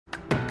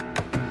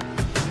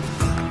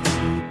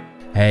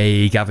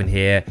Hey, Gavin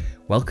here.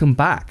 Welcome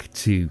back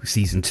to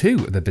Season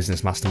 2 of the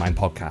Business Mastermind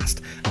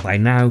podcast. And by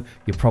now,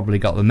 you've probably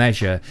got the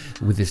measure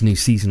with this new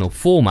seasonal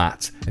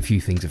format. A few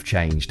things have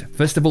changed.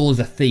 First of all is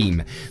a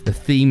theme. The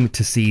theme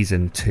to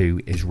Season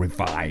 2 is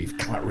revive.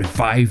 Can I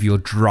revive your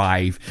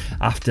drive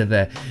after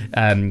the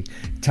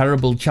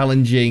terrible,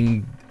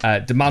 challenging,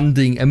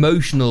 demanding,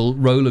 emotional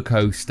roller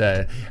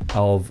coaster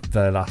of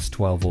the last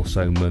 12 or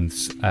so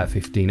months,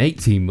 15,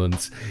 18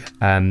 months.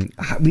 We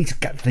need to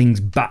get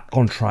things back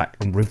on track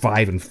and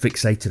revive and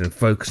fixated and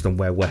focused on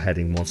where we're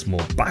heading once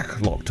more,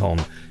 back locked on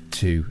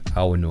to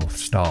our North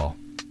Star.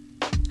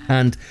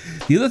 And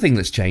the other thing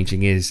that's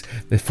changing is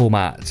the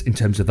format in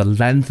terms of the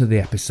length of the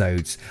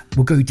episodes.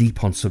 We'll go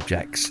deep on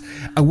subjects.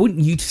 I want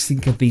you to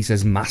think of these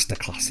as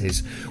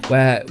masterclasses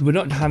where we're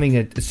not having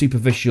a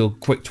superficial,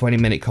 quick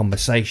 20-minute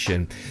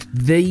conversation.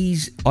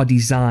 These are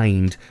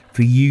designed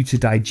for you to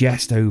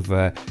digest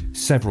over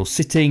several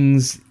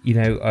sittings,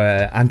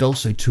 and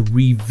also to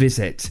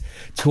revisit,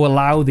 to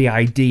allow the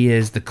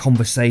ideas, the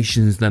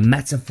conversations, the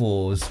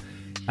metaphors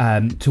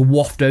to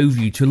waft over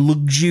you, to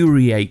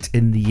luxuriate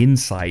in the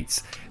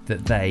insights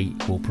that they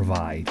will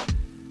provide.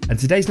 And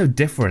today's no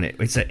different.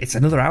 It's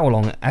another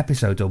hour-long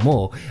episode or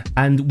more,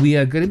 and we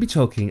are going to be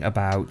talking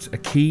about a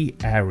key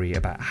area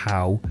about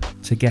how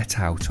to get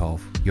out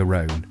of your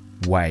own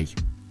way.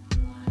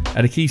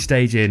 At a key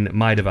stage in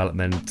my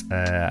development,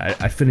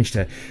 I finished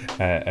a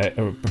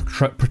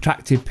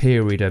protracted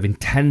period of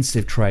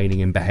intensive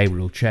training in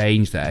behavioural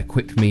change that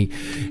equipped me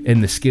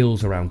in the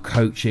skills around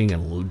coaching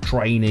and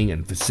training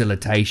and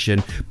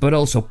facilitation, but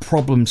also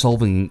problem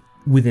solving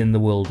within the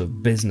world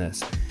of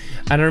business.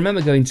 And I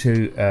remember going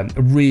to a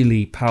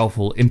really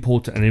powerful,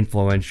 important and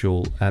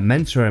influential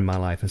mentor in my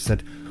life. I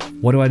said,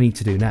 what do I need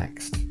to do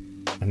next?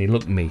 And he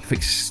looked at me,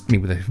 fixed me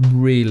with a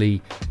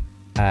really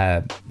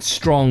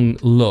strong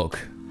look,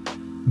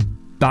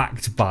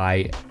 backed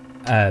by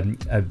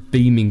a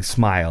beaming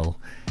smile,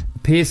 a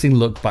piercing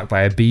look backed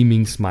by a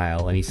beaming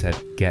smile, and he said,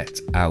 get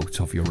out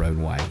of your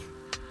own way.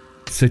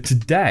 So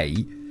today,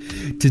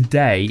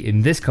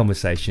 in this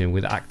conversation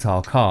with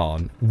Akhtar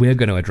Khan, we're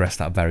going to address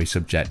that very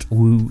subject.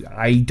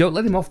 I don't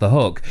let him off the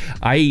hook.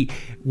 I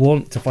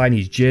want to find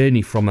his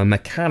journey from a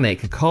car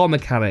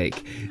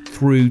mechanic,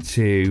 through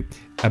to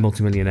a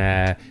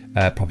multimillionaire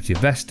property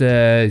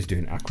investor. He's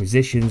doing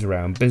acquisitions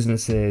around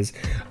businesses,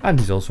 and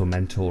he's also a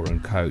mentor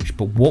and coach.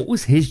 But what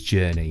was his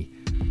journey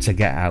to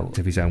get out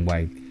of his own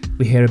way?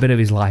 We hear a bit of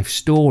his life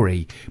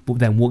story, but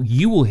then what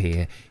you will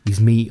hear is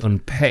me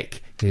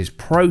unpick his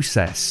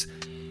process,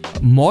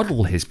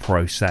 model his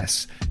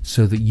process,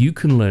 so that you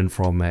can learn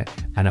from it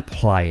and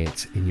apply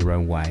it in your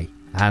own way.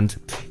 And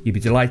you'll be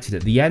delighted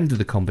at the end of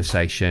the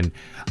conversation,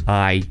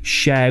 I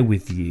share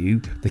with you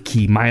the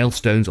key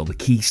milestones or the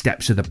key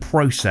steps of the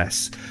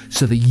process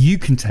so that you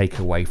can take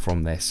away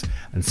from this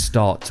and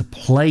start to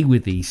play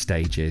with these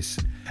stages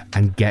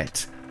and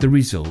get the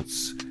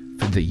results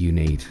that you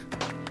need.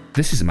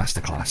 This is a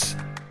masterclass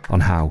on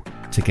how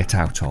to get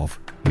out of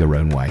your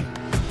own way.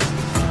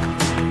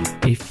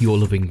 If you're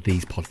loving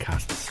these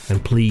podcasts, then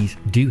please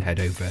do head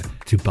over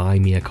to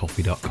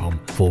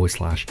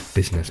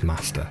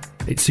buymeacoffee.com/businessmaster.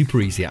 It's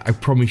super easy. I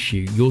promise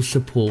you, your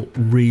support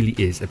really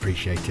is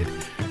appreciated,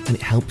 and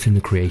it helps in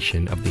the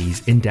creation of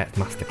these in-depth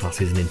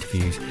masterclasses and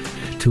interviews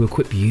to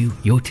equip you,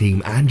 your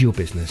team, and your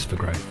business for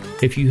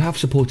growth. If you have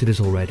supported us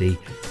already,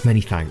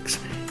 many thanks.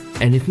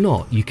 And if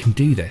not, you can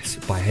do this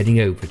by heading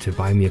over to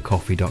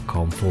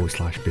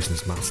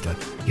buymeacoffee.com/businessmaster.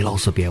 You'll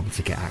also be able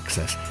to get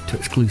access to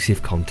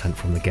exclusive content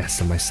from the guests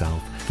and myself,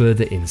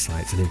 further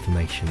insights and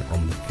information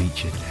on the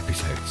featured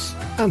episodes,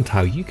 and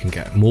how you can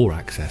get more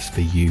access for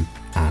you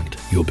and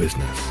your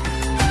business.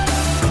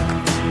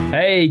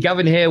 Hey,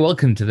 Gavin here.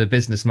 Welcome to the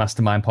Business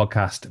Mastermind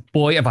podcast.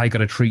 Boy, have I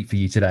got a treat for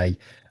you today.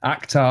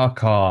 Akhtar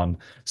Khan.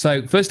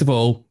 So first of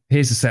all,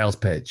 here's a sales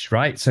pitch,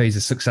 right? So he's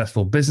a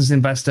successful business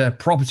investor,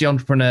 property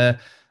entrepreneur,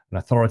 an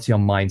authority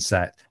on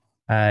mindset.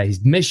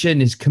 His mission,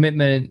 his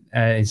commitment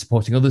in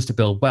supporting others to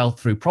build wealth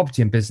through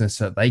property and business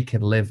so that they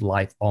can live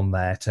life on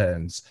their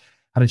terms.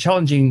 Had a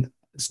challenging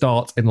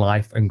start in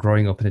life and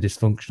growing up in a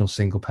dysfunctional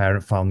single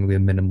parent family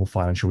with minimal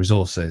financial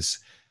resources.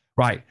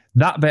 Right,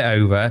 that bit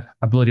over.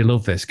 I bloody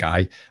love this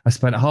guy. I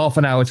spent half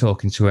an hour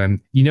talking to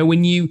him.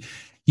 When you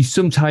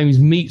sometimes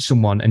meet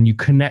someone and you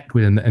connect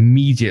with them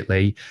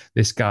immediately,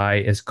 this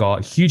guy has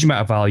got a huge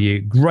amount of value,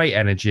 great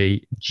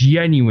energy,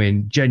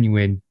 genuine,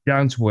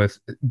 down-to-earth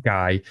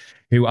guy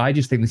who I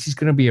just think this is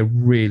going to be a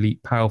really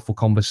powerful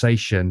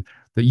conversation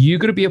that you're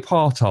going to be a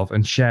part of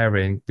and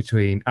sharing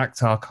between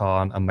Akhtar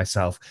Khan and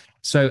myself.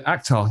 So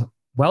Akhtar,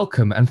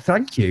 welcome and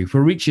thank you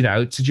for reaching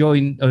out to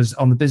join us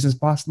on the Business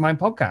Mastermind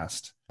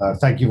podcast.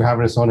 Thank you for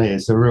having us on here.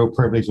 It's a real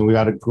privilege, and we've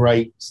had a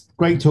great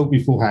talk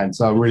beforehand,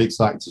 so I'm really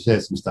excited to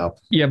share some stuff.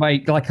 Yeah,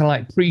 mate, like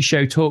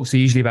pre-show talks are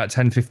usually about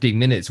 10, 15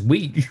 minutes.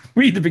 We'd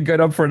have been going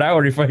on for an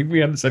hour if we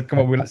hadn't said, come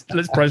on,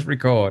 let's press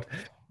record.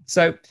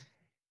 So,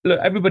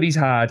 look, everybody's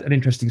had an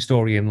interesting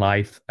story in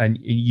life, and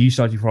you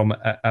started from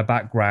a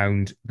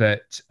background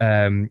that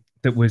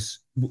was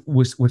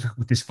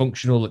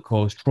dysfunctional, that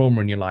caused trauma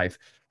in your life.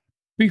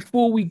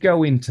 Before we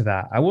go into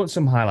that, I want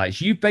some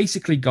highlights. You've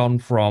basically gone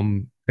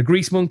from a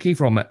grease monkey,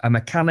 from a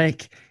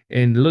mechanic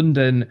in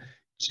London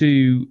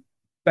to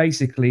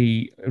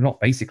basically, not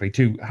basically,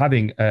 to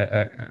having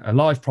a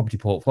large property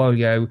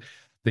portfolio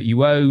that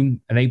you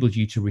own, enabled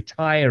you to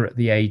retire at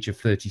the age of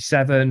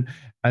 37.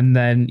 And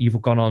then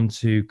you've gone on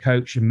to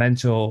coach and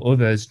mentor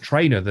others,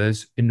 train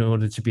others in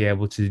order to be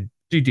able to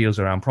do deals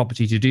around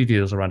property, to do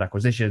deals around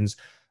acquisitions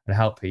and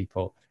help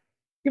people.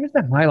 Give us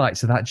the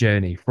highlights of that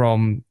journey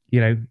from,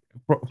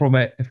 from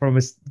a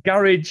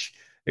garage,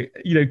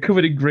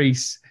 covered in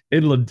grease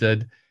in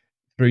London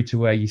through to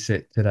where you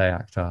sit today,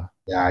 Akhtar.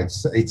 Yeah,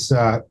 it's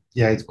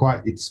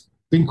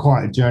been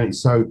quite a journey.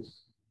 So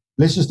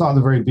let's just start at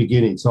the very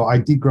beginning. So I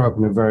did grow up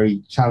in a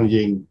very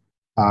challenging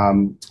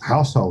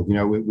household.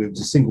 We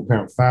was a single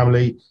parent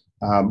family.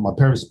 My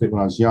parents split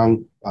when I was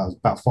young. I was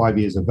about 5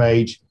 years of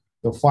age.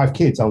 There were five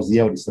kids. I was the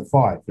eldest of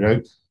five.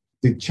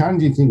 The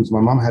challenging thing was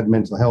my mum had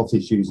mental health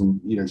issues, and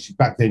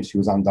back then she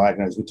was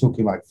undiagnosed. We're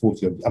talking like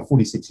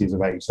 46 years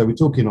of age. So we're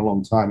talking a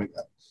long time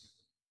ago.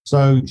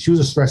 So she was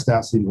a stressed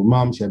out single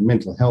mum. She had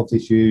mental health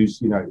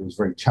issues. It was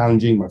very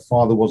challenging. My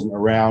father wasn't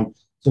around.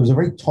 So it was a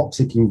very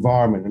toxic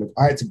environment. And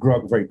I had to grow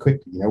up very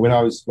quickly.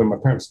 When my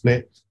parents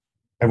split,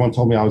 everyone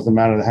told me I was the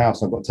man of the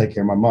house. I've got to take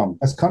care of my mum.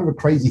 That's kind of a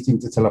crazy thing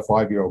to tell a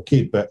 5-year-old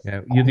kid. But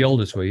yeah, you're the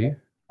oldest, were you?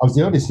 I was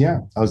the oldest, yeah.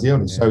 I was the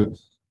oldest. Yeah. So,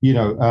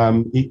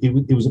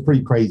 it was a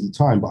pretty crazy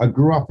time. But I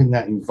grew up in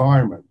that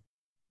environment.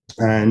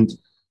 And,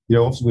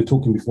 obviously we're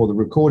talking before the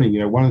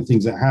recording, one of the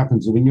things that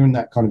happens when you're in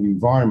that kind of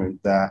environment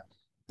that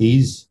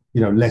is,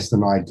 less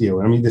than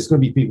ideal. I mean, there's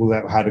going to be people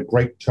that had a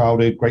great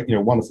childhood, great,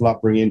 wonderful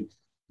upbringing,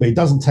 but it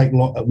doesn't take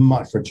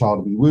much for a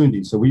child to be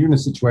wounded. So when you're in a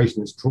situation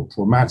that's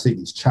traumatic,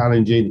 it's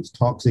challenging, it's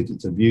toxic,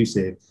 it's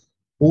abusive,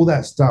 all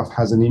that stuff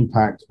has an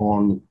impact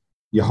on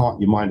your heart,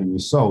 your mind, and your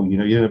soul.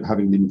 You end up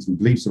having limiting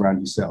beliefs around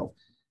yourself.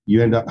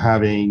 You end up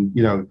having,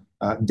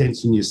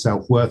 dents in your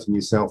self-worth and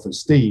your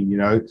self-esteem,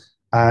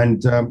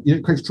 and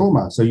it creates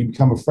trauma. So you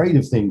become afraid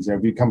of things, you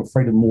become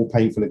afraid of more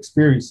painful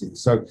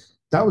experiences. So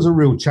that was a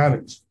real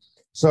challenge.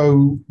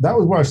 So that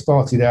was where I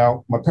started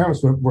out. My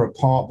parents were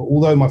apart, but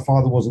although my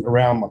father wasn't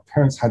around, my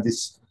parents had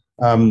this,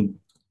 they're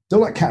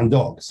like cat and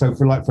dog. So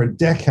for a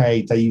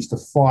decade, they used to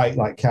fight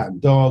like cat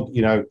and dog.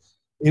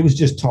 It was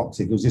just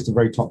toxic. It was just a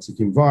very toxic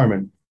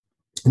environment.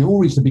 And it all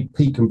reached a big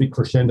peak and big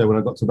crescendo when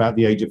I got to about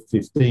the age of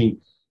 15.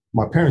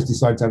 My parents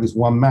decided to have this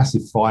one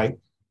massive fight.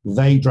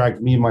 They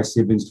dragged me and my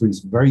siblings through this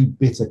very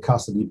bitter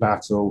custody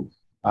battle.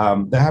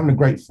 They're having a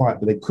great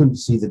fight, but they couldn't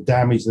see the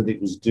damage that it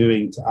was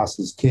doing to us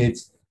as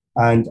kids.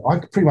 And I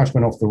pretty much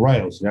went off the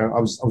rails. I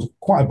was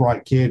quite a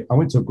bright kid. I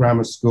went to a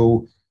grammar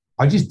school.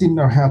 I just didn't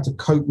know how to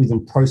cope with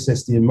and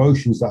process the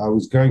emotions that I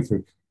was going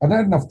through. I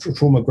had enough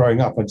trauma growing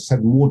up. I just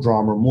had more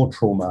drama and more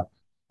trauma.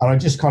 And I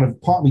just part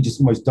of me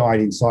just almost died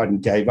inside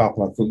and gave up.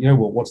 And I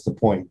thought, what's the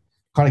point?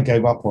 Kind of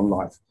gave up on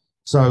life.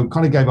 So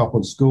kind of gave up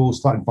on school,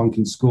 started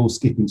bunking school,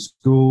 skipping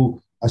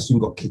school. I soon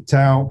got kicked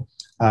out.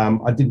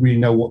 I didn't really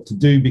know what to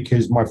do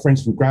because my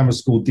friends from grammar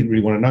school didn't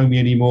really want to know me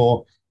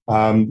anymore.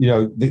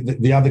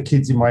 The other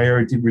kids in my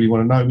area didn't really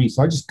want to know me.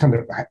 So I just kind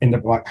of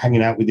ended up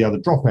hanging out with the other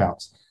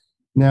dropouts.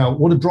 Now,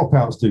 what do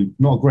dropouts do?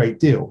 Not a great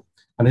deal.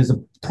 And there's a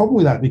problem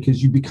with that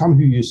because you become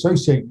who you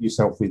associate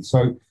yourself with.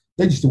 So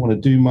they just didn't want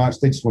to do much.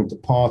 They just wanted to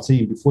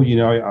party. Before you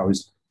know it, I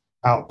was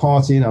out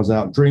partying. I was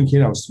out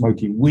drinking. I was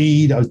smoking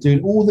weed. I was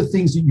doing all the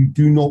things that you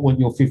do not want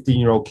your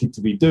 15-year-old kid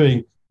to be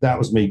doing. That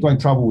was me. Got in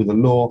trouble with the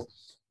law.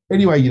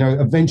 Anyway,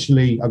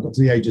 eventually I got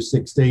to the age of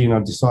 16. I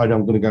decided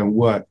I'm going to go and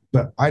work,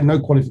 but I had no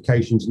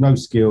qualifications, no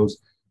skills.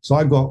 So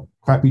I got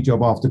crappy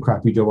job after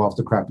crappy job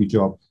after crappy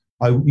job.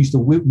 I used to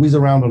whiz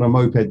around on a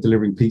moped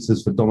delivering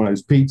pizzas for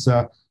Domino's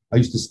Pizza. I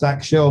used to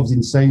stack shelves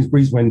in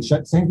Sainsbury's when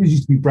Sainsbury's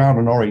used to be brown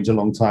and orange a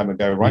long time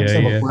ago, right? Yeah, so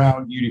yeah. a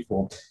brown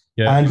uniform.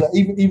 Yeah. And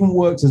even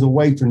worked as a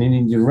waiter in an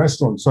Indian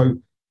restaurant. So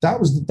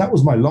that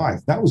was my life.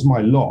 That was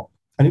my lot.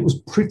 And it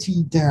was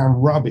pretty damn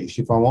rubbish,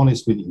 if I'm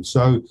honest with you.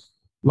 So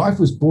life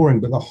was boring,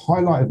 but the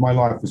highlight of my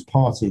life was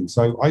partying.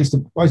 So I used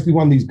to be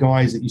one of these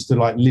guys that used to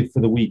live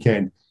for the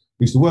weekend. I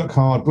used to work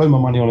hard, blow my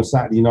money on a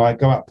Saturday night,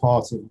 go out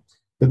partying.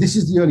 But this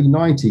is the early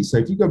 90s. So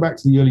if you go back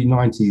to the early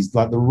 90s,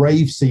 the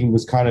rave scene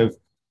was kind of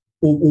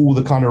all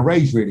the kind of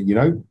rage, really,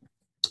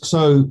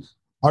 So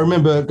I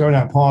remember going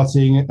out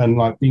partying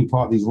and being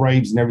part of these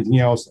raves and everything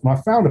else. And I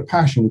found a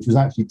passion, which was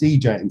actually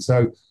DJing.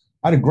 So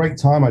I had a great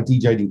time. I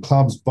DJed in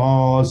clubs,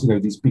 bars,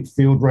 these big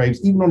field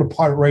raves, even on a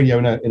pirate radio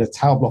in a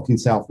tower block in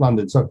South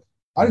London. So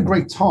I had a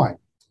great time.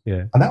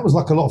 Yeah. And that was a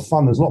lot of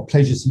fun. There's a lot of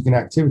pleasure-seeking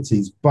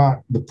activities.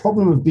 But the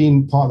problem of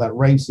being part of that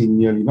rave scene in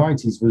the early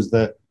 90s was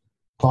that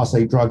Class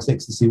A drugs,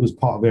 ecstasy was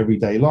part of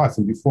everyday life.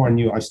 And before I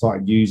knew it, I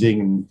started using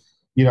and,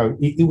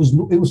 it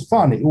was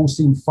fun. It all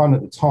seemed fun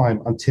at the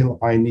time until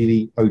I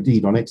nearly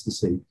OD'd on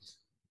ecstasy.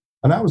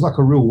 And that was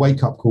a real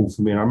wake-up call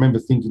for me. And I remember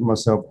thinking to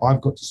myself, I've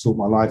got to sort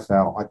my life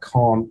out. I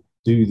can't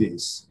do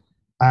this.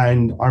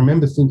 And I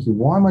remember thinking,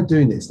 why am I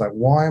doing this?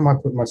 Why am I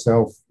putting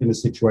myself in a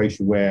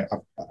situation where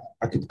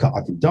I could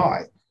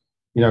die?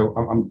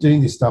 I'm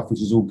doing this stuff,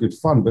 which is all good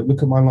fun, but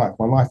look at my life.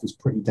 My life is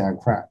pretty damn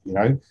crap,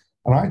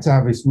 And I had to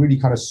have this really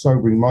kind of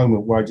sobering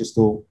moment where I just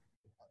thought,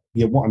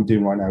 yeah, what I'm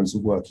doing right now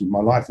isn't working. My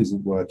life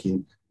isn't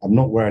working. I'm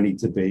not where I need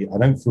to be. I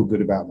don't feel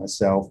good about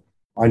myself.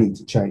 I need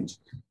to change.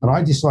 And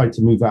I decided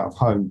to move out of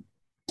home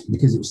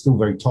because it was still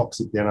very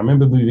toxic then. I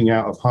remember moving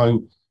out of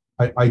home.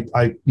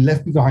 I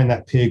left behind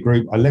that peer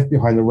group. I left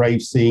behind the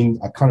rave scene.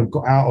 I kind of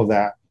got out of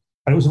that.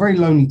 And it was a very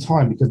lonely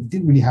time because I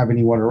didn't really have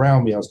anyone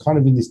around me. I was kind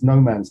of in this no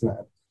man's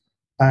land.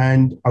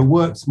 And I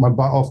worked my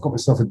butt off, got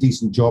myself a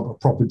decent job, a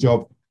proper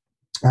job.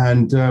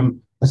 And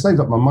I saved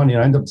up my money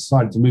and I ended up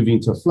deciding to move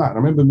into a flat. And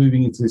I remember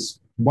moving into this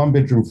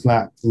 1-bedroom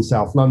flat in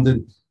South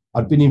London.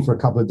 I'd been in for a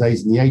couple of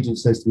days and the agent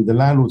says to me, the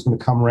landlord's going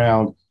to come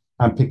around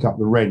and pick up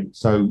the rent.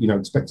 So,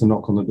 expect a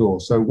knock on the door.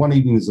 So one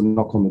evening there's a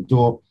knock on the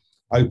door.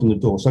 I open the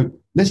door. So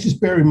let's just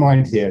bear in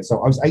mind here.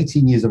 So I was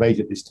 18 years of age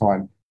at this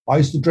time. I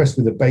used to dress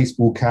with a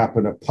baseball cap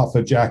and a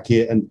puffer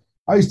jacket. And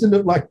I used to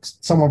look like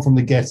someone from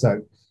the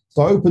ghetto.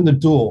 So I opened the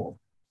door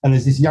and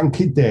there's this young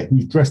kid there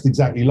who's dressed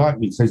exactly like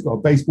me. So he's got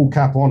a baseball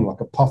cap on, like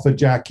a puffer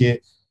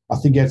jacket. I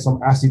think he had some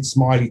acid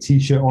smiley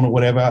t-shirt on or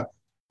whatever.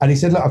 And he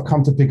said, look, I've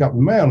come to pick up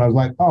the mail. And I was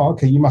like, oh,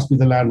 okay, you must be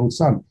the landlord's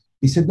son.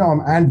 He said, no,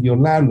 I'm Andy, your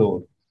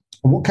landlord.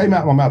 And what came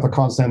out of my mouth, I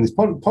can't say on this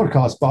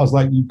podcast, but I was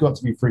like, you've got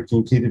to be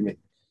freaking kidding me.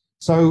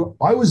 So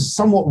I was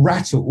somewhat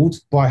rattled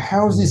by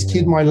how's this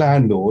kid my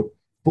landlord,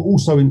 but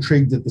also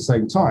intrigued at the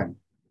same time.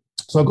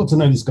 So I got to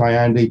know this guy,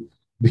 Andy,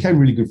 became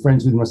really good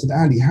friends with him. I said,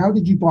 Andy, how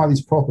did you buy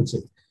this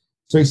property?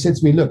 So he said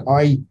to me, look,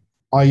 I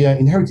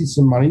inherited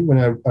some money when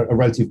a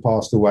relative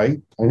passed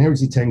away. I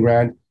inherited 10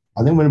 grand.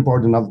 I then went and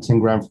borrowed another 10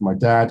 grand from my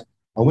dad.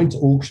 I went to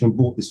auction and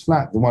bought this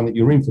flat, the one that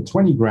you're in, for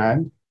 20 grand.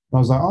 And I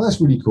was like, oh,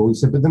 that's really cool. He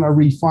said, but then I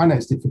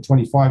refinanced it for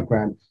 25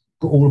 grand,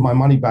 got all of my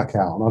money back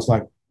out. And I was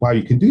like, wow,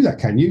 you can do that,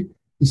 can you?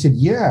 He said,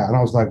 yeah. And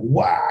I was like,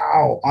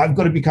 wow, I've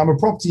got to become a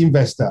property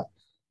investor.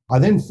 I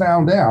then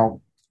found out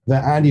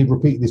that Andy had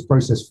repeated this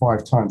process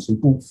 5 times. So he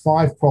bought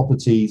 5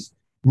 properties,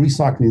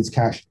 recycling his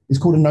cash. It's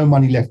called a no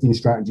money left in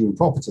strategy in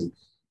property.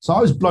 So I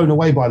was blown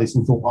away by this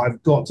and thought,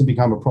 I've got to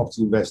become a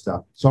property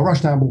investor. So I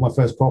rushed out and bought my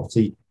first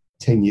property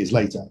 10 years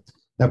later.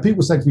 Now,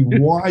 people say to me,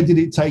 why did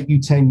it take you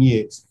 10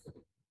 years?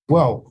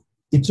 Well,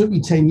 it took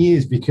me 10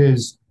 years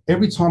because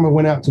every time I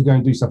went out to go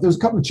and do stuff, there was a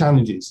couple of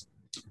challenges.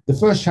 The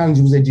first challenge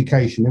was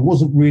education. There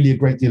wasn't really a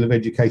great deal of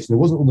education. There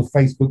wasn't all the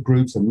Facebook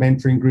groups and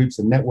mentoring groups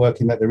and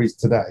networking that there is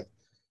today.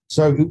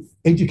 So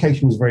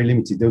education was very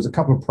limited. There was a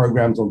couple of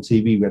programs on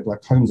TV. We had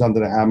like Homes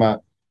Under the Hammer.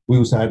 We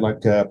also had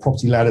like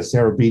Property Ladder,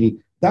 Sarah Beanie.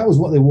 That was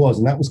what there was.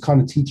 And that was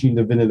kind of teaching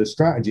the vanilla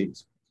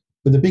strategies.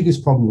 But the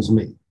biggest problem was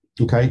me,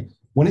 okay?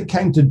 When it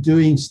came to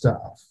doing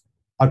stuff,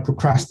 I'd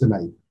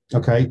procrastinate,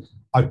 okay?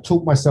 I'd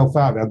talk myself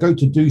out of it. I'd go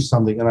to do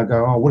something and I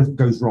go, oh, what if it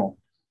goes wrong?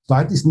 So I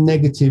had this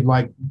negative,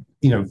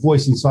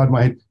 voice inside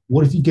my head.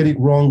 What if you get it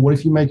wrong? What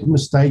if you make a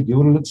mistake? You're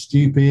going to look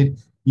stupid.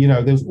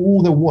 There's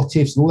all the what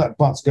ifs and all that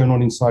butts going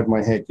on inside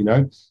my head,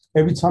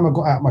 Every time I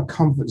got out of my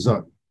comfort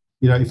zone,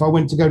 if I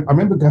went to go, I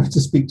remember going to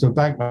speak to a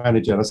bank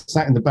manager. And I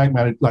sat in the bank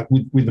manager,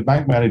 with the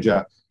bank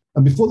manager.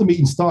 And before the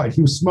meeting started,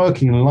 he was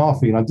smirking and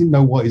laughing. And I didn't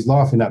know what he's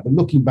laughing at. But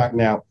looking back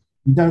now,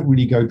 you don't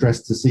really go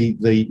dressed to see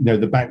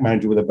the bank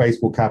manager with a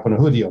baseball cap and a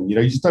hoodie on.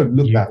 You just don't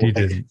look that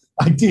way.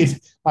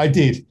 I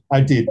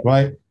did,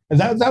 right? And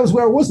that was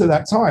where I was at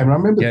that time. And I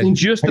remember thinking,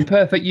 just the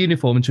perfect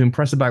uniform to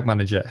impress a bank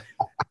manager.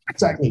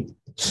 Exactly.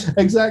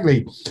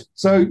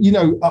 So,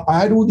 I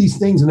had all these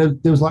things and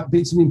there was like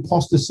bits of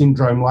imposter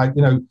syndrome, like,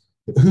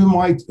 who am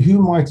I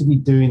to be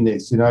doing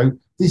this?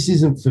 This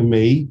isn't for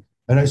me.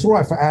 And it's all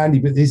right for Andy,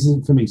 but this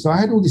isn't for me. So I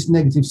had all this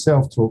negative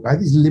self-talk. I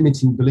had these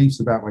limiting beliefs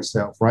about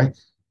myself, right?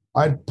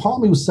 Part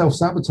of me was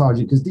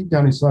self-sabotaging because deep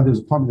down inside, there was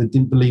a part of me that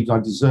didn't believe I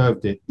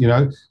deserved it,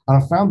 And I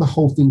found the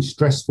whole thing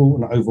stressful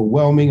and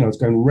overwhelming. I was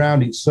going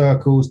around in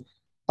circles.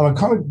 And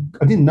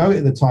I didn't know it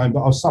at the time,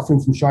 but I was suffering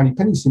from shiny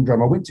penny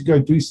syndrome. I went to go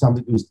do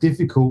something that was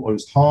difficult or it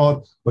was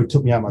hard or it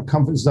took me out of my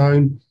comfort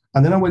zone.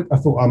 And then I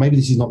thought, oh, maybe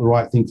this is not the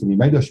right thing for me.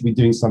 Maybe I should be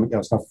doing something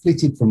else. And I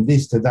flitted from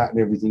this to that and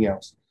everything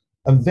else.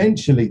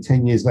 Eventually,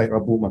 10 years later, I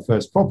bought my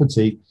first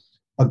property.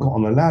 I got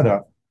on a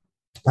ladder.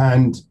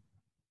 And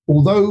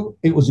although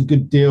it was a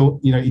good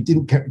deal, it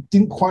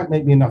didn't quite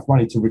make me enough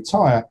money to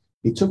retire.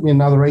 It took me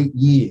another 8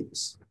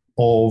 years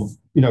of,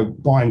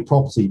 buying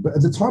property. But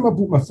at the time I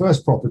bought my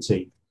first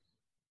property,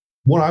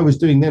 what I was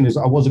doing then is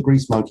I was a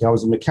grease monkey. I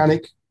was a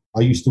mechanic.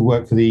 I used to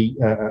work for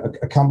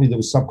a company that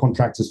was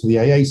subcontractors for the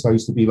AA. So I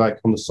used to be like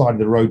on the side of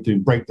the road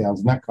doing breakdowns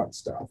and that kind of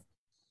stuff.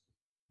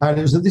 And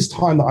it was at this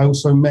time that I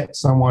also met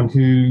someone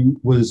who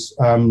was,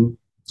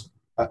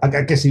 I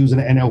guess he was an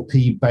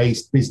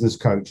NLP-based business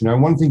coach.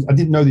 One thing, I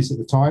didn't know this at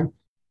the time.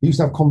 He used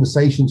to have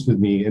conversations with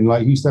me and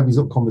he used to have these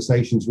little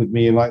conversations with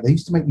me and they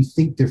used to make me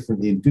think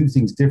differently and do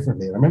things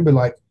differently. And I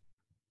remember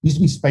used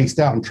to be spaced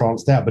out and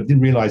tranced out, but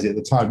didn't realize it at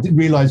the time. Didn't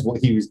realize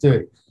what he was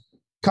doing.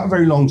 Cut a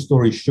very long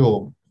story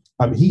short,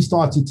 he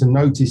started to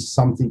notice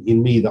something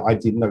in me that I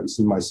didn't notice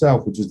in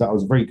myself, which was that I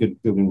was very good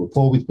at building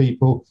rapport with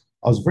people.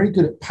 I was very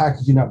good at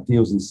packaging up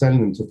deals and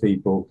selling them to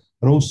people.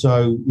 And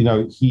also,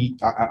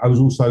 I was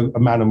also a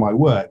man of my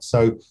word.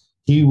 So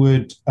he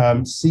would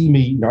see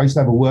me, I used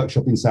to have a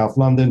workshop in South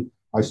London.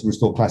 I used to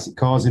restore classic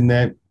cars in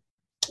there.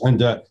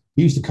 And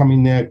he used to come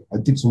in there. I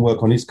did some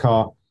work on his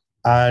car.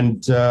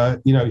 And,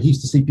 he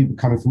used to see people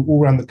coming from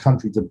all around the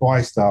country to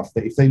buy stuff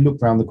that if they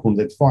looked around the corner,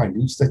 they'd find.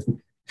 He used to say to me,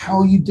 how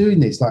are you doing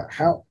this? Like,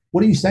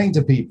 what are you saying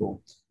to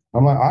people?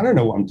 I'm like, I don't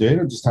know what I'm doing.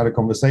 I just had a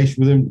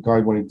conversation with him. The guy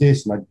wanted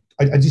this, and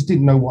I just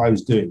didn't know what I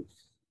was doing.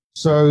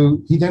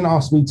 So he then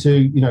asked me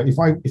to,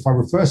 if I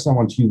refer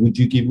someone to you, would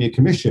you give me a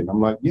commission? I'm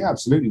like, yeah,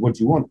 absolutely. What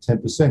do you want?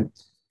 10%.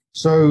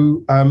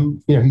 So,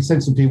 he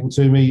sent some people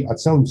to me. I'd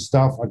sell them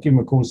stuff. I'd give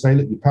them a call and say,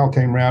 look, your pal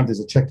came round. There's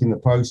a check in the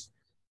post.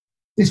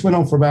 This went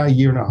on for about a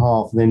year and a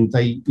half. And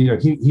then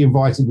he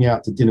invited me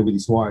out to dinner with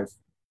his wife.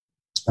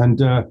 And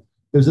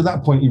it was at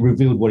that point he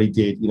revealed what he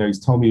did.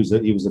 He's told me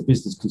he was a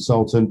business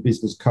consultant,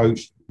 business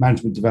coach,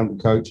 management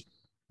development coach,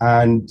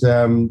 and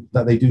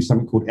that they do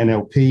something called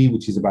NLP,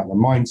 which is about the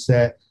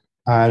mindset.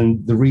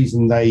 And the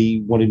reason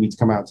they wanted me to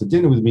come out to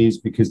dinner with me is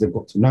because they've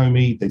got to know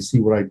me, they see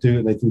what I do,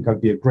 and they think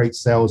I'd be a great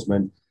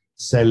salesman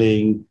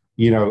selling,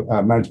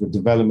 management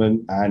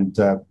development and,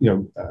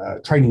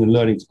 training and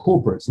learning to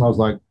corporates. And I was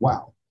like,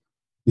 wow,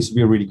 this would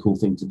be a really cool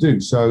thing to do.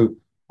 So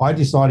I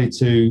decided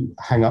to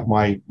hang up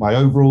my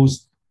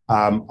overalls.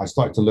 I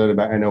started to learn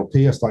about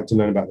NLP. I started to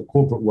learn about the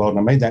corporate world. And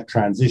I made that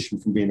transition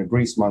from being a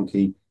grease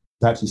monkey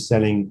to actually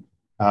selling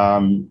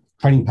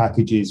training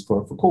packages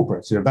for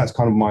corporates. That's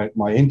kind of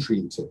my entry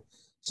into it.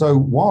 So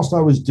whilst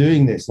I was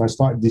doing this, and I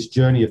started this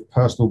journey of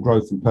personal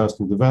growth and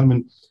personal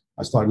development,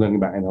 I started learning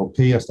about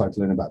NLP. I started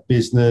to learn about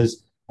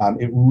business.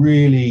 It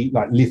really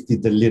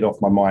lifted the lid off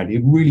my mind.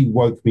 It really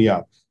woke me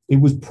up. It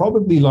was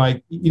probably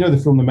like,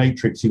 the film The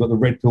Matrix, you got the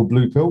red pill,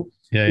 blue pill.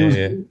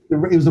 It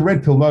was the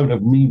red pill moment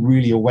of me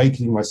really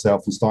awakening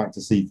myself and starting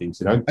to see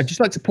things, I'd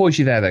just like to pause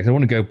you there, because I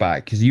want to go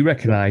back, because you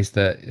recognize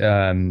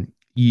that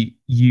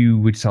you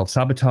were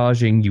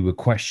self-sabotaging, you were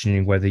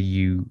questioning whether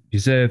you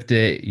deserved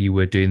it, you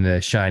were doing the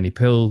shiny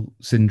pill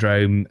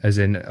syndrome, as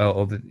in,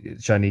 or the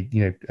shiny,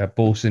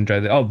 ball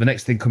syndrome. The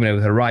next thing coming over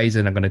the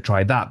horizon, I'm going to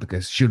try that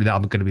because surely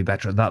I'm going to be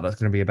better at that. That's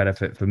going to be a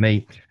benefit for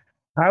me.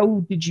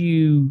 How did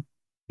you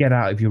get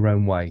out of your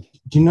own way?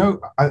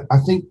 I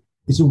think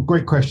it's a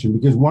great question,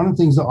 because one of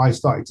the things that I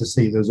started to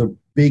see, there's a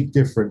big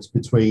difference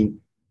between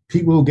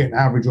people who get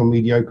average or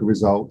mediocre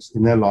results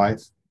in their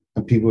life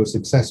and people who are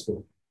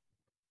successful.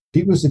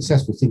 People who are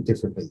successful think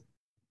differently.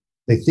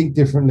 They think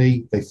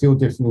differently, they feel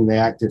differently, they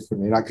act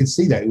differently. And I could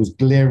see that. It was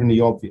glaringly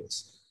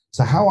obvious.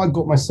 So how I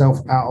got myself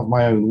out of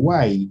my own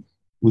way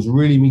was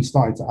really me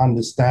starting to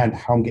understand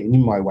how I'm getting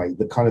in my way,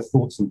 the kind of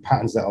thoughts and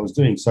patterns that I was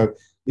doing. So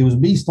it was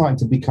me starting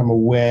to become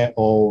aware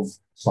of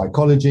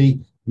psychology,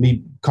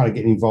 me kind of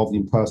getting involved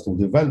in personal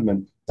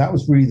development. That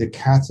was really the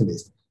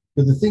catalyst.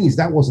 But the thing is,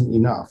 that wasn't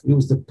enough. It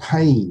was the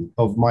pain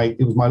of my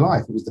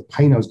life. It was the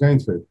pain I was going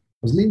through.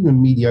 I was living a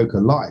mediocre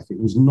life. It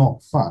was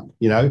not fun,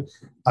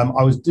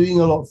 I was doing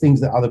a lot of things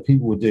that other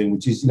people were doing,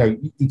 which is,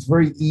 it's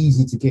very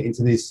easy to get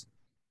into this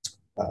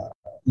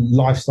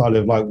lifestyle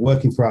of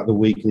working throughout the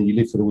week and you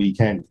live for the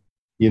weekend,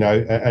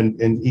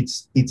 and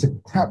it's a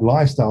crap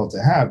lifestyle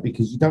to have,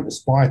 because you don't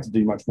aspire to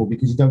do much more,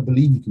 because you don't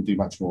believe you can do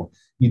much more.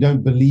 You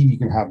don't believe you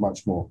can have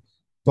much more.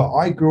 But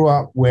I grew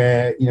up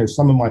where,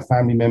 some of my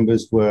family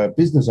members were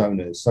business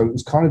owners. So it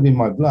was kind of in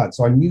my blood.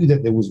 So I knew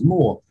that there was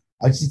more.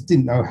 I just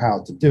didn't know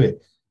how to do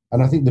it.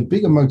 And I think the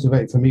bigger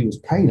motivator for me was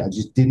pain. I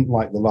just didn't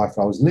like the life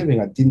I was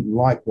living. I didn't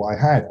like what I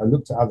had. I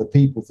looked at other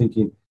people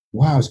thinking,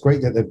 wow, it's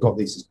great that they've got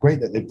this. It's great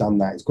that they've done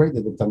that. It's great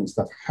that they've done this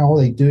stuff. How are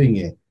they doing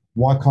it?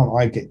 Why can't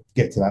I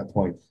get to that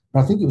point?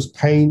 And I think it was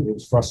pain. It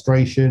was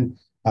frustration.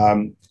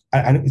 And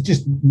it was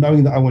just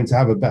knowing that I wanted to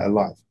have a better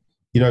life.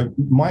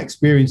 My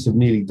experience of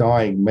nearly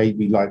dying made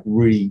me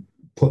really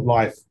put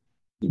life,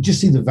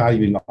 just see the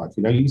value in life.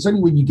 It's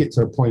only when you get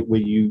to a point where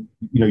you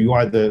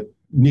either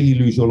nearly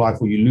lose your life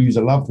or you lose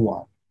a loved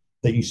one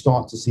that you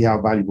start to see how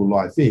valuable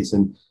life is.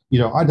 And,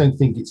 I don't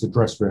think it's a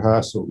dress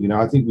rehearsal.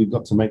 I think we've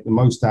got to make the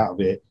most out of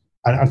it.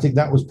 And I think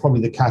that was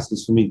probably the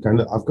catalyst for me going,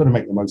 look, I've got to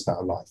make the most out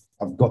of life.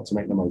 I've got to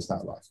make the most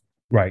out of life.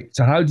 Right.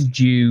 So how did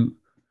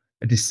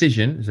a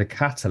decision as a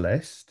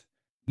catalyst,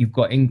 you've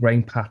got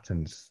ingrained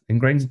patterns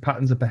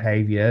of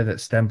behavior that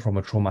stem from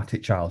a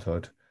traumatic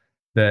childhood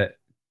that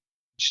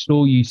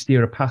saw you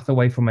steer a path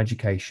away from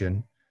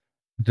education,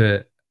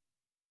 that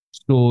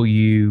saw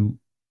you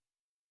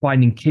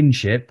finding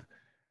kinship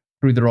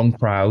through the wrong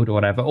crowd or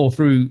whatever, or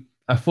through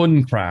a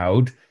fun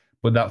crowd,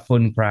 but that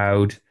fun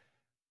crowd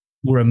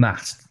were a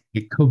mask.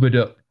 It covered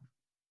up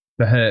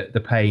the hurt, the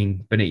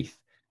pain beneath.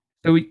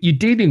 So you're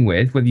dealing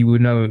with, whether you were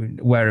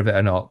aware of it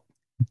or not,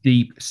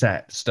 deep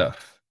set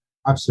stuff.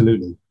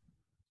 Absolutely.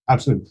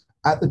 Absolutely.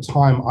 At the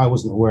time, I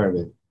wasn't aware of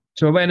it.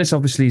 So awareness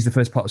obviously is the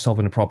first part of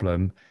solving a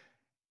problem.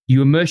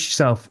 You immerse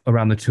yourself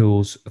around the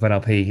tools of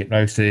NLP,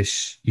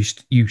 hypnosis,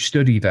 you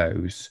study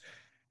those.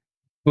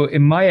 But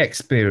in my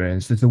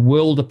experience, there's a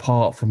world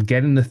apart from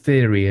getting the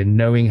theory and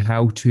knowing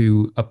how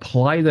to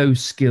apply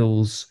those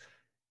skills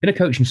in a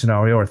coaching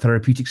scenario or a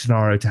therapeutic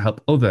scenario to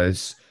help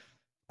others.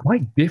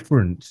 Quite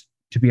different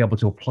to be able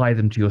to apply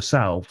them to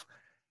yourself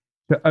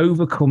to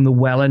overcome the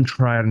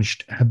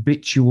well-entrenched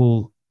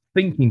habitual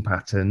thinking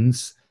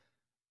patterns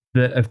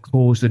that have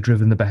caused or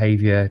driven the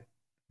behavior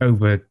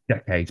over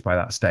decades by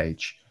that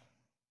stage.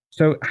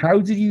 So, how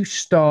did you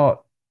start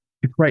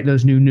to create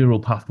those new neural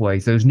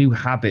pathways, those new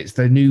habits,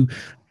 the new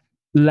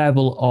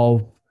level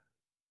of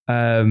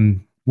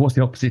what's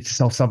the opposite to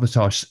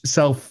self-sabotage?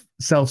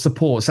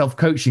 Self-support,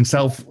 self-coaching,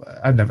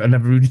 I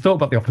never really thought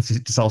about the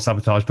opposite to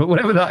self-sabotage, but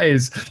whatever that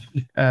is,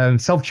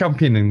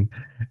 self-championing.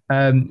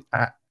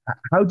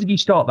 How did you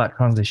start that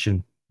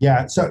transition?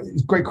 Yeah, so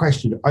it's a great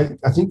question.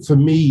 I think for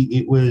me,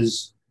 it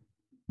was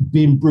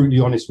being brutally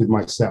honest with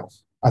myself.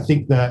 I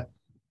think that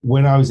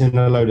when I was in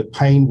a load of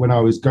pain, when I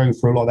was going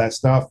through a lot of that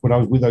stuff, when I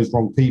was with those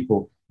wrong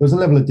people, there was a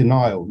level of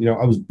denial.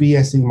 I was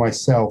BSing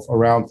myself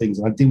around things,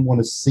 and I didn't want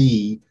to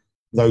see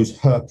those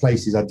hurt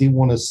places. I didn't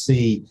want to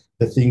see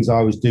the things I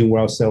was doing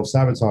where I was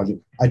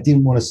self-sabotaging. I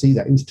didn't want to see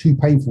that. It was too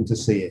painful to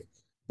see it.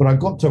 But I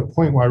got to a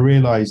point where I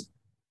realized,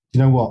 you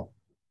know what?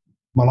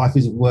 My life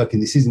isn't working.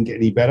 This isn't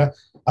getting any better.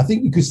 I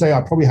think you could say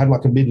I probably had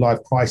like a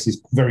midlife crisis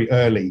very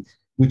early,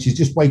 which is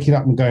just waking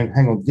up and going,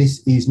 hang on,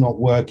 this is not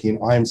working.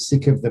 I am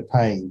sick of the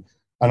pain.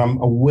 And I'm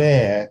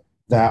aware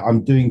that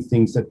I'm doing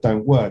things that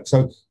don't work.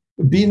 So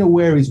being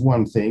aware is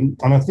one thing.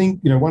 And I think,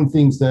 one of the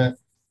things that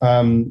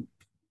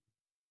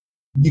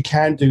you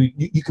can do,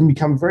 you can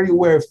become very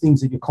aware of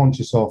things that you're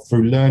conscious of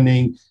through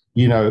learning,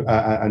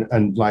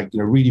 and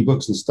reading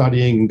books and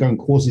studying and going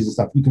courses and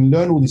stuff. You can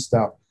learn all this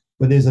stuff,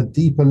 but there's a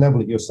deeper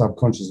level at your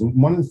subconscious. And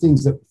one of the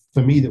things that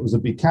for me that was a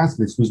big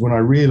catalyst was when I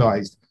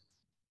realized,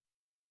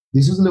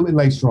 this was a little bit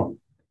later on,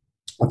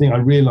 I think I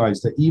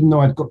realized that even though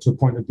I'd got to a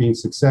point of being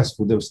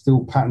successful, there were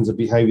still patterns of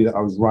behavior that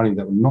I was running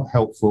that were not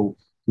helpful,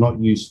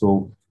 not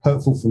useful,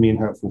 hurtful for me and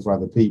hurtful for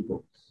other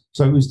people.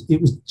 So it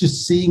was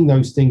just seeing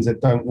those things that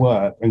don't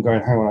work and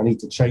going, hang on, I need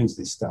to change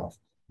this stuff.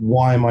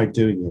 Why am I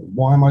doing it?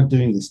 Why am I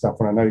doing this stuff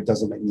when I know it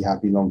doesn't make me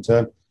happy long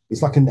term?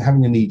 It's like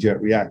having a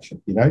knee-jerk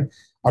reaction, I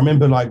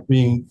remember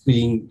being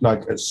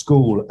at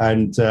school,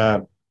 and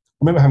I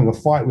remember having a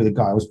fight with a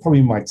guy. I was probably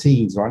in my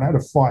teens, right? And I had a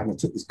fight and I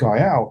took this guy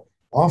out.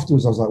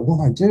 Afterwards, I was like, what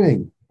am I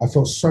doing? I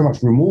felt so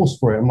much remorse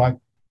for it. I'm like,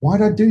 why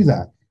did I do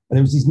that? And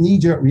there was these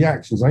knee-jerk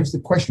reactions. I used to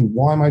question,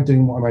 why am I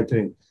doing what am I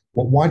doing?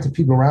 Why do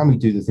people around me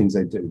do the things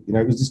they do?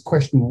 It was this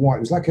question of why.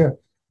 It was like a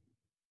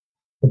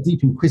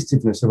deep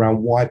inquisitiveness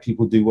around why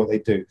people do what they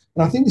do.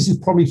 And I think this is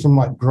probably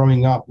from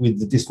growing up with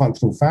the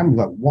dysfunctional family.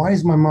 Like, why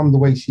is my mum the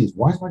way she is?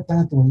 Why is my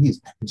dad the way he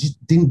is? I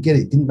just didn't get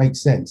it. It didn't make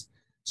sense.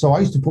 So I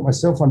used to put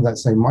myself under that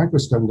same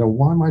microscope and go,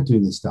 why am I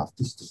doing this stuff?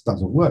 This just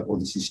doesn't work, or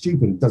this is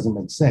stupid. It doesn't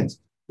make sense.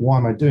 Why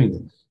am I doing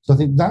it? So I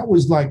think that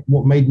was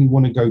what made me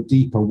want to go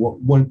deeper,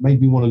 what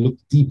made me want to look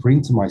deeper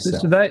into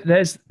myself. So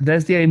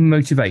there's the aim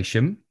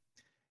motivation.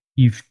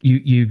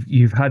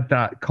 You've had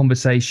that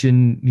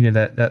conversation,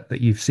 that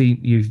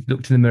you've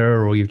looked in the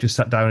mirror, or you've just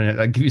sat down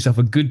and give yourself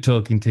a good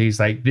talking to. It's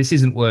like, this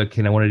isn't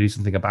working. I want to do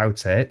something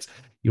about it.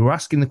 You're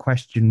asking the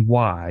question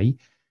why,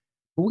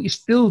 but what you're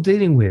still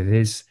dealing with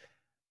is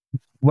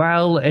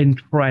well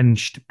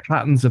entrenched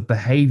patterns of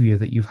behavior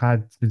that you've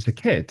had since a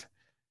kid.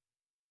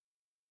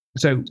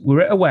 So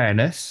we're at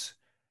awareness.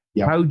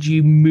 Yeah. How do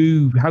you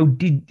move?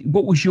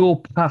 What was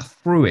your path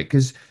through it?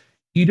 Because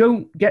you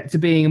don't get to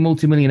being a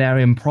multimillionaire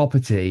in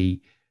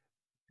property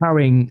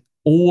carrying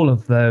all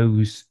of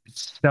those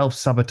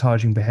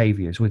self-sabotaging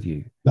behaviors with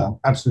you. No,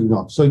 absolutely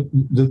not. So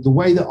the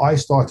way that I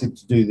started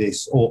to do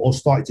this, or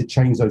started to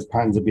change those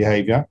patterns of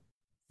behavior,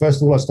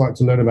 first of all, I started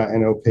to learn about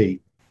NLP.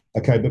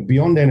 Okay, but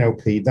beyond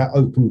NLP, that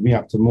opened me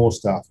up to more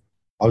stuff.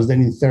 I was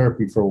then in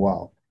therapy for a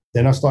while.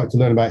 Then I started to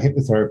learn about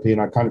hypnotherapy,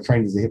 and I kind of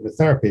trained as a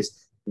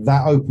hypnotherapist.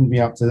 That opened me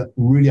up to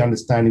really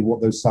understanding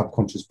what those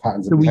subconscious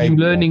patterns of behavior were.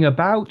 Were you learning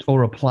about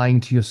or applying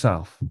to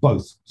yourself?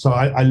 Both. So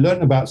I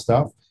learned about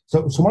stuff.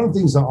 So one of the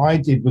things that I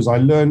did was I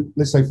learned,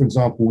 let's say, for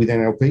example, with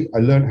NLP, I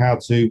learned how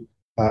to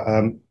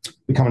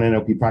become an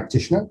NLP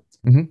practitioner.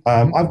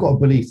 Mm-hmm. I've got a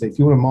belief that if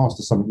you want to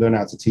master something, learn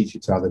how to teach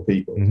it to other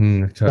people.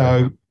 Mm-hmm,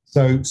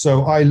 totally.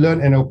 So I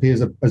learned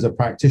NLP as a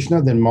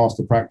practitioner, then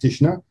master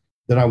practitioner.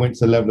 Then I went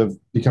to the level of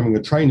becoming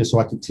a trainer so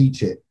I could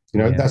teach it.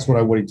 That's what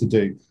I wanted to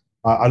do.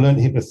 I learned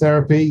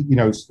hypnotherapy,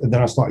 and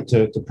then I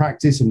started to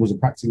practice and was a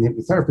practicing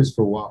hypnotherapist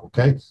for a while,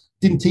 okay?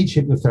 Didn't teach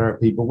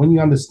hypnotherapy, but when you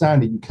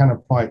understand it, you can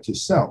apply it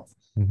yourself.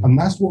 Mm-hmm. And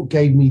that's what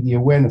gave me the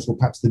awareness, or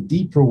perhaps the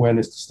deeper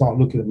awareness, to start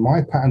looking at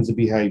my patterns of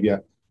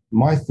behavior,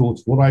 my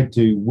thoughts, what I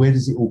do, where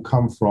does it all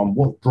come from,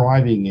 what's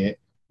driving it,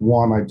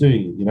 why am I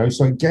doing it,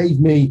 So it gave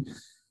me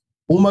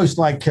almost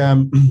like,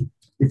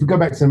 if we go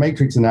back to the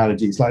Matrix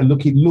analogy, it's like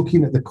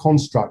looking at the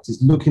construct,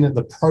 it's looking at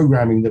the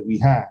programming that we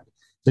had.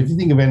 So if you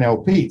think of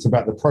NLP, it's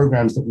about the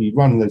programs that we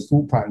run, those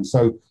thought patterns.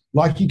 So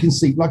like you can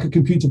see, like a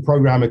computer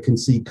programmer can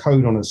see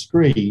code on a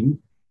screen,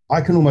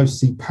 I can almost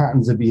see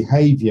patterns of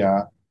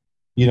behavior,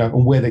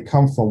 and where they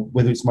come from,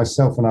 whether it's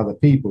myself and other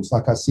people. It's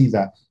like I see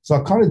that. So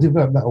I kind of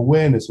developed that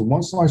awareness. And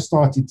once I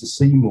started to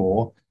see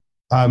more,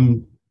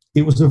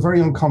 it was a very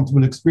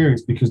uncomfortable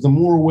experience, because the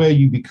more aware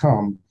you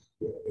become,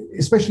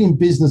 especially in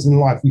business and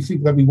life, we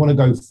think that we want to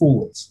go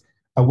forwards.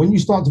 And when you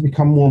start to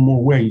become more and more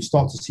aware, you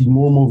start to see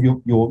more and more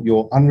of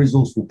your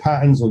unresourceful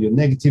patterns, or your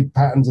negative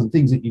patterns and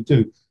things that you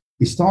do.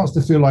 It starts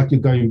to feel like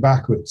you're going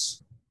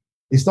backwards.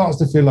 it starts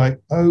to feel like,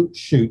 oh,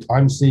 shoot,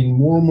 I'm seeing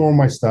more and more of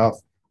my stuff.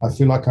 I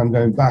feel like I'm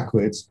going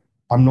backwards.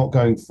 I'm not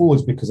going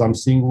forwards because I'm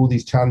seeing all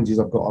these challenges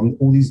I've got,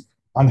 all these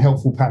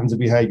unhelpful patterns of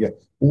behavior,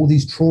 all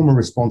these trauma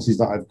responses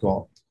that I've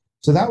got.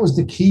 So that was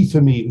the key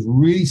for me. It was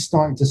really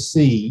starting to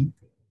see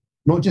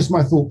not just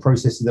my thought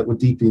processes that were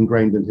deeply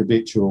ingrained and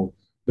habitual,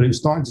 but it was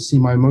starting to see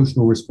my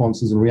emotional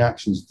responses and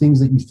reactions, things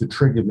that used to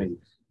trigger me,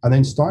 and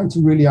then starting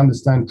to really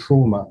understand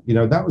trauma.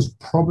 That was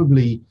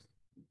probably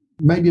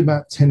maybe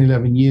about 10,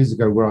 11 years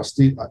ago, where I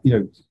still,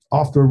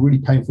 after a really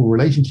painful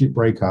relationship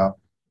breakup,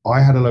 I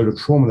had a load of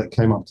trauma that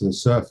came up to the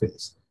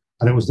surface.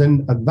 And it was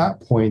then at that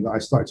point that I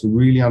started to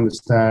really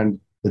understand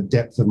the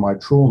depth of my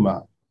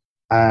trauma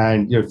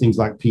and, things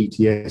like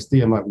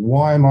PTSD. I'm like,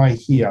 why am I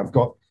here? I've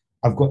got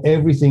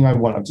everything I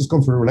want. I've just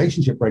gone through a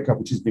relationship breakup,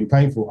 which has been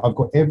painful. I've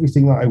got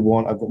everything that I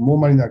want. I've got more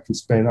money that I can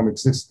spend. I'm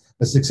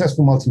a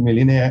successful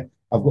multimillionaire.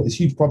 I've got this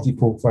huge property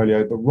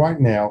portfolio. But right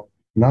now,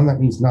 none of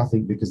that means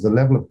nothing because the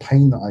level of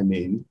pain that I'm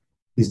in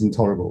is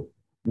intolerable.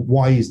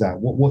 Why is that?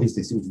 What is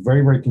this? It was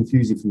very, very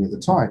confusing for me at the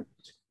time.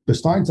 But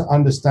starting to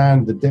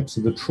understand the depths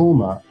of the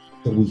trauma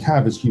that we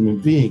have as human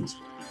beings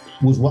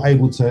was what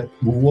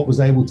was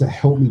able to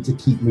help me to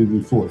keep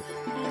moving forward.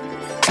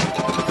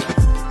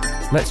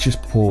 Let's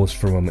just pause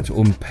for a moment to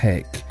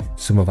unpick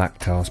some of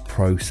Akhtar's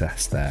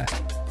process there.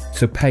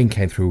 So pain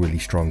came through really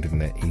strong,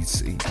 didn't it? He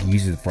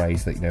uses the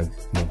phrase that,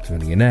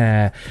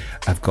 multi-millionaire,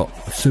 I've got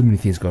so many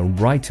things going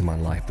right in my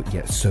life, but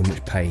yet so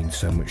much pain,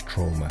 so much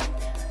trauma.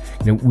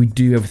 We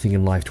do everything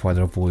in life to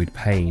either avoid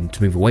pain,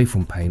 to move away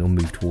from pain, or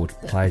move towards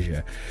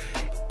pleasure.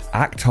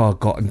 Akhtar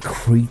got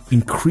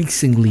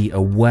increasingly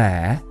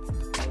aware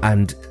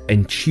and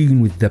in tune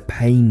with the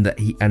pain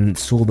and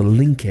saw the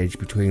linkage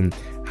between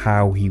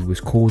how he was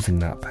causing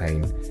that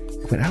pain.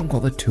 He went out and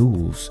got the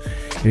tools.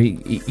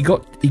 He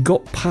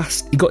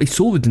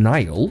saw the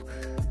denial.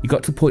 He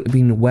got to the point of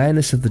being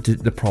awareness of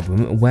the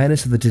problem,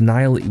 awareness of the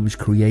denial that he was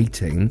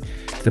creating,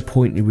 to the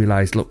point he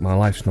realised, look, my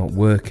life's not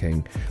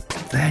working.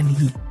 But then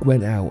he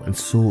went out and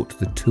sought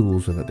the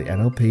tools, whether it be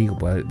NLP or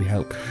whether it be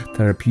help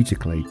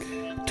therapeutically,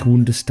 to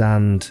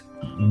understand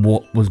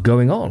what was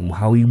going on,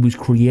 how he was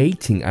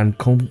creating and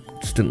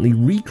constantly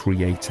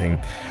recreating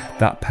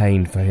that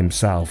pain for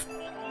himself.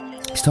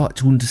 He started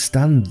to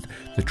understand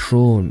the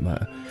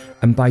trauma,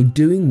 and by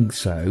doing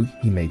so,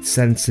 he made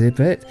sense of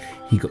it,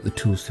 he got the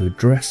tools to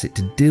address it,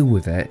 to deal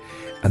with it,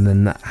 and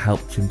then that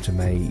helped him to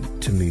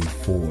move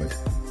forward.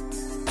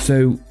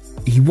 So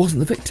he wasn't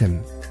the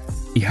victim.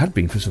 He had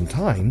been for some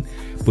time,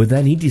 but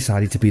then he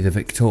decided to be the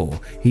victor.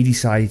 He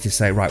decided to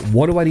say, right,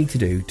 what do I need to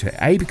do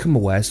to become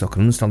aware so I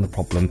can understand the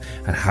problem,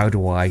 and how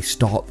do I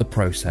start the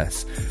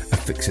process of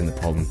fixing the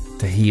problem,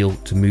 to heal,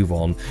 to move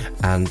on,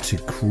 and to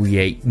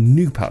create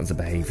new patterns of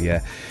behaviour,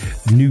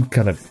 new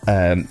kind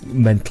of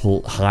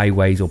mental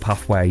highways or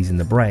pathways in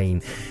the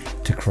brain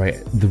to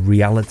create the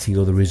reality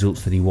or the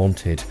results that he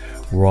wanted,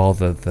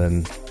 rather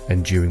than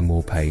enduring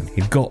more pain.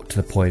 He got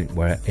to the point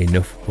where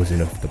enough was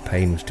enough. The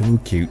pain was too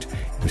acute.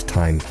 It was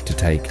time to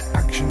take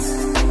action.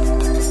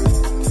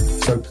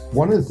 So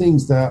one of the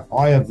things that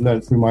I have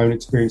learned through my own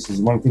experiences,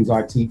 and one of the things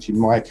I teach in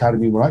my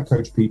academy when I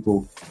coach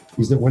people,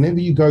 is that whenever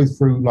you go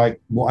through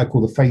like what I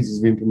call the phases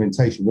of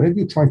implementation, whenever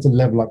you're trying to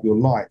level up your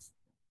life,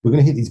 we're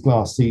going to hit these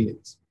glass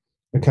ceilings.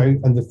 Okay.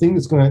 And the thing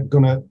that's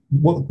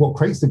what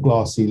creates the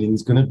glass ceiling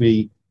is going to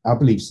be our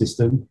belief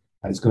system,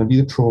 and it's going to be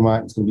the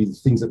trauma, it's going to be the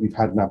things that we've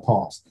had in our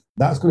past.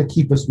 That's going to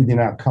keep us within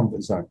our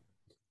comfort zone.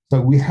 So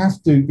we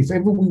have to, if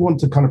ever we want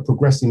to kind of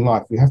progress in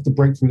life, we have to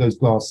break through those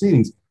glass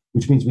ceilings,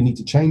 which means we need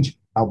to change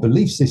our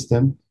belief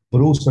system,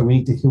 but also we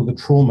need to heal the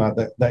trauma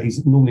that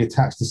is normally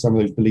attached to some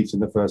of those beliefs in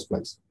the first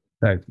place.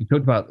 So you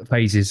talked about the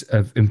phases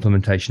of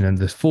implementation, and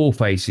there's 4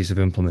 phases of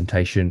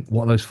implementation.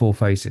 What are those 4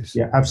 phases?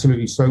 Yeah,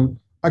 absolutely. So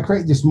I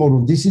created this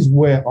model. This is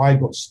where I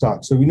got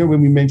stuck. So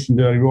when we mentioned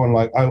earlier on,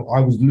 like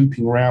I was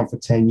looping around for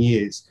 10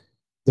 years.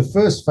 The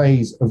first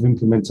phase of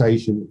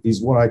implementation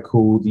is what I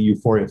call the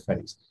euphoria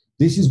phase.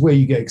 This is where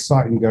you get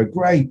excited and go,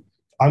 great,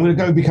 I'm going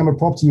to go become a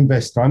property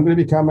investor. I'm going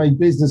to become a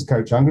business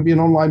coach. I'm going to be an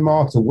online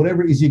marketer,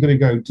 whatever it is you're going to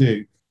go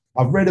do.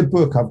 I've read a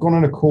book. I've gone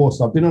on a course.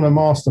 I've been on a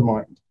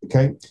mastermind.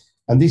 Okay.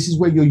 And this is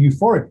where you're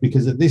euphoric,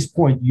 because at this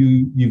point,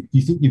 you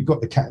think you've got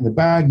the cat in the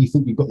bag. You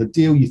think you've got the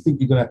deal. You think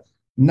you're going to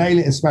nail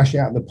it and smash it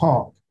out of the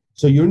park.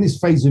 So you're in this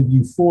phase of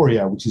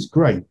euphoria, which is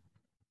great.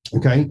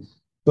 Okay.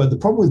 But the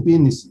problem with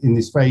being in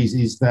this phase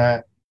is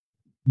that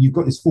you've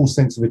got this false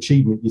sense of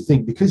achievement. You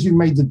think because you've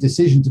made the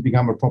decision to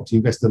become a property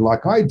investor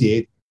like I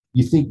did,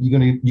 you think you're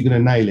gonna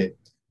nail it.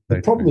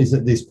 The problem is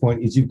at this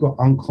point is you've got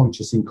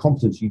unconscious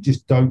incompetence. You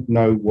just don't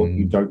know what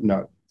you don't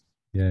know.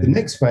 Yeah. The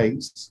next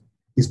phase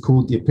is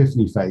called the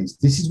epiphany phase.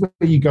 This is where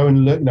you go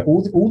and learn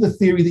all the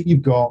theory that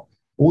you've got,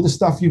 all the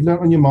stuff you've learned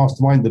on your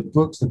mastermind, the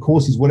books, the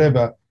courses,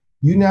 whatever.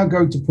 You now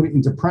go to put it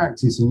into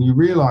practice and you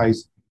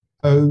realize,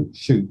 oh,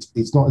 shoot,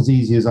 it's not as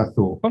easy as I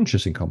thought.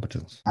 Conscious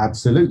incompetence.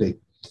 Absolutely.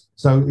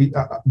 So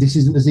this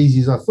isn't as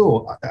easy as I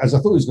thought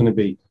it was going to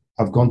be.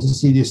 I've gone to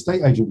see the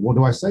estate agent. What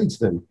do I say to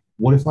them?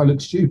 What if I look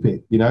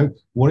stupid?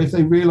 What if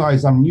they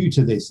realize I'm new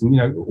to this? And,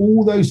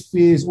 all those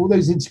fears, all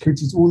those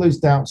insecurities, all those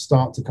doubts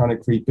start to kind of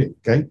creep in.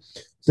 Okay.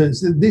 So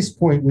it's at this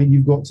point when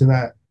you've got to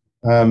that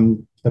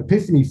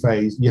epiphany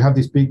phase, you have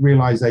this big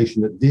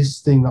realization that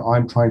this thing that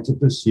I'm trying to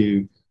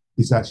pursue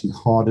is actually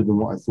harder than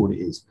what I thought it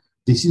is.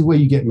 This is where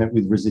you get met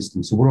with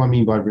resistance. So what do I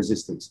mean by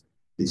resistance?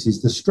 This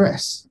is the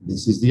stress.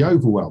 This is the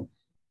overwhelm.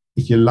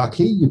 If you're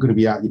lucky, you're going to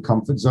be out of your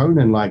comfort zone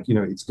and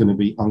it's going to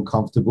be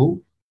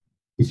uncomfortable.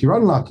 If you're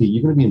unlucky,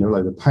 you're going to be in a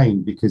load of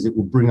pain because it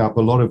will bring up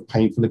a lot of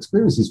painful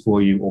experiences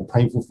for you or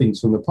painful things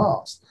from the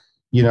past.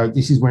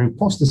 This is where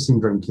imposter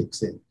syndrome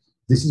kicks in.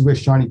 This is where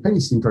shiny penny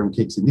syndrome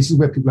kicks in. This is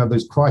where people have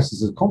those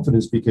crises of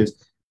confidence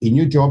because in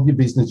your job, your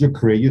business, your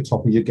career, you're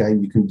top of your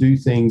game. You can do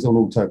things on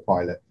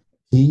autopilot.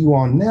 Here you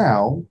are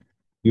now,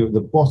 you're at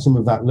the bottom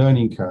of that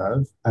learning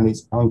curve and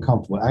it's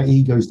uncomfortable. Our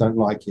egos don't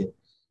like it.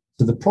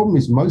 So the problem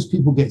is most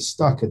people get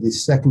stuck at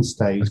this second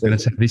stage. I was going to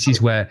say, this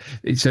is where,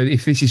 so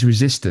if this is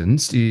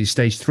resistance,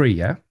 stage 3,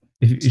 yeah?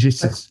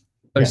 Resistance,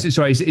 yeah.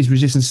 Sorry, is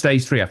resistance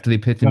stage 3 after the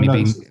epiphany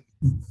being...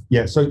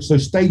 Yeah, so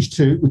stage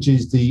 2, which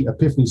is the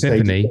epiphany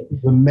stage,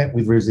 we're met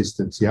with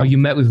resistance, yeah? Oh, you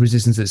met with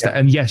resistance at stage,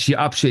 and yes, you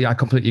absolutely, I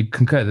completely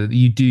concur that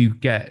you do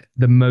get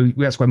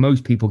that's where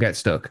most people get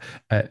stuck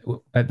at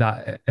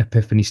that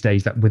epiphany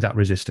stage, with that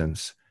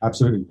resistance.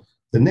 Absolutely.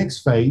 The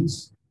next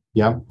phase,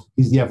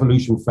 is the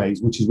evolution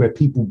phase, which is where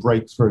people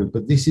break through.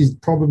 But this is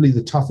probably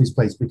the toughest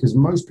place because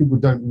most people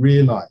don't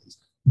realize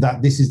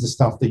that this is the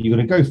stuff that you're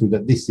going to go through,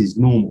 that this is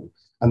normal.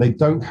 And they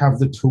don't have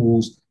the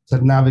tools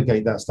to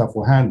navigate that stuff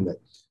or handle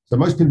it. So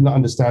most people don't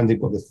understand they've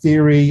got the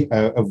theory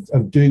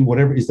of doing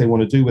whatever it is they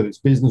want to do, whether it's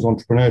business,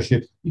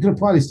 entrepreneurship. You can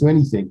apply this to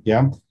anything,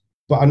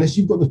 But unless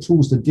you've got the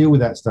tools to deal with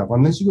that stuff,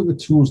 unless you've got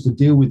the tools to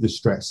deal with the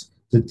stress,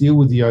 to deal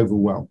with the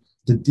overwhelm,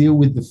 to deal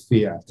with the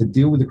fear, to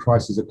deal with the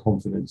crisis of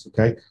confidence,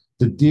 okay?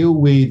 To deal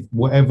with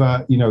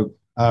whatever,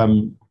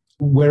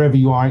 wherever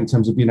you are in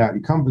terms of being out of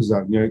your comfort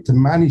zone, to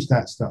manage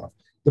that stuff.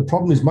 The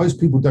problem is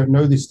most people don't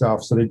know this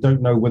stuff, so they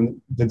don't know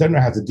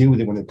how to deal with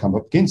it when they come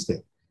up against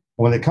it.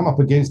 And when they come up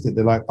against it,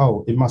 they're like,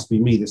 oh, it must be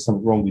me. There's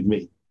something wrong with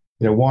me.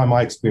 Why am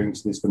I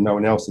experiencing this when no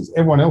one else is?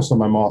 Everyone else on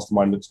my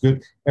mastermind looks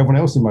good. Everyone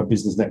else in my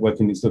business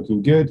networking is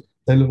looking good.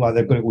 They look like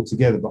they've got it all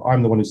together, but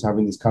I'm the one who's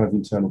having this kind of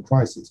internal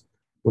crisis.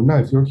 Well, no,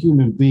 if you're a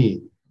human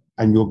being,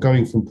 and you're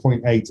going from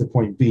point A to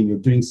point B, and you're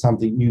doing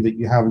something new that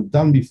you haven't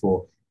done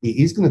before, it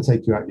is going to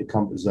take you out of your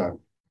comfort zone.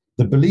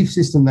 The belief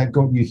system that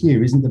got you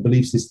here isn't the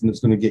belief system that's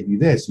going to get you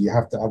there. So you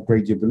have to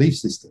upgrade your belief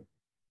system.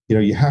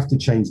 You have to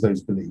change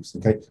those beliefs,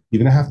 okay? You're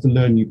going to have to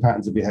learn new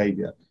patterns of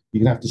behavior. You're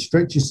going to have to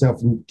stretch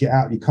yourself and get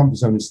out of your comfort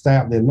zone and stay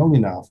out there long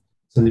enough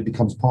so that it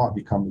becomes part of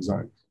your comfort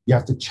zone. You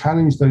have to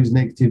challenge those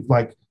negative,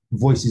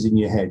 voices in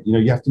your head.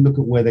 You have to look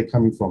at where they're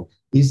coming from.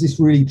 Is this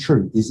really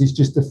true? Is this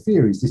just a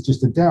fear? Is this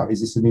just a doubt?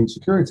 Is this an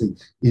insecurity?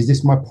 Is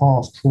this my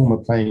past trauma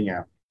playing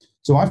out?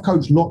 So I've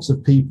coached lots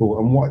of people,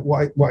 and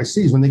what I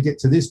see is when they get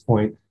to this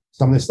point,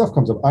 some of their stuff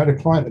comes up. I had a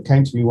client that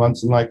came to me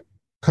once and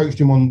coached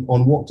him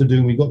on what to do,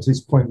 and we got to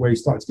this point where he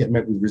started to get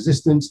met with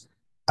resistance.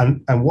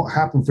 And what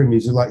happened for him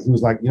is he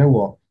was like, you know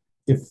what?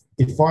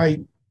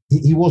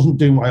 He wasn't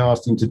doing what I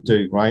asked him to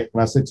do, right?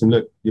 And I said to him,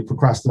 look, you're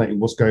procrastinating.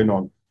 What's going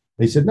on?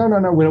 And he said, no,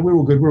 we're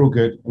all good. We're all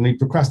good. And he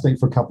procrastinated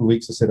for a couple of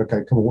weeks. I said,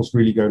 okay, come on, what's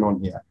really going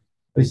on here?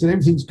 And he said,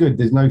 everything's good.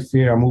 There's no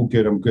fear. I'm all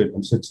good. I'm good.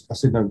 I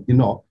said, no, you're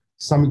not.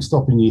 Something's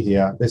stopping you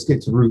here. Let's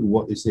get to the root of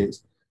what this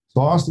is.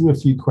 So I asked him a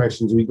few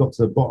questions. We got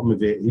to the bottom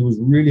of it. He was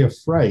really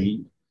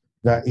afraid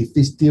that if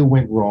this deal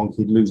went wrong,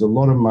 he'd lose a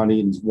lot of money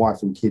and his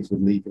wife and kids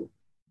would leave him.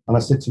 And I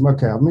said to him,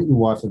 okay, I've met your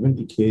wife, I've met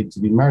your kids,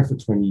 you've been married for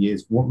 20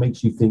 years. What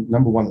makes you think,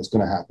 number one, that's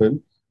going to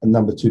happen? And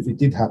number two, if it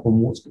did happen,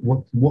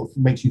 what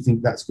makes you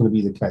think that's going to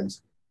be the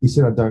case? He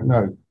said, I don't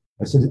know.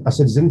 I said,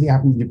 has anything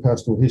happened in your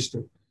personal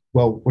history?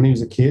 Well, when he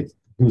was a kid,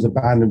 he was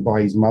abandoned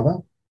by his mother.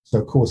 So,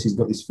 of course, he's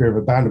got this fear of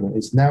abandonment.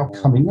 It's now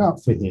coming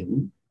up for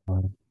him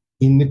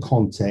in the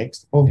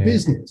context of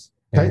business.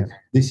 Okay,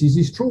 this is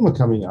his trauma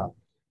coming up.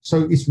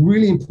 So it's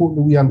really important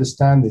that we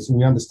understand this, and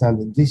we understand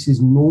that this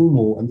is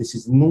normal, and this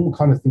is the normal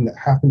kind of thing that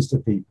happens to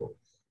people.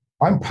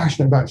 I'm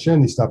passionate about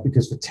sharing this stuff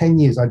because for 10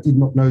 years, I did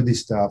not know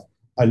this stuff.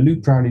 I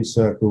looped around in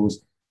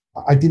circles.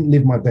 I didn't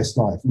live my best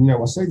life.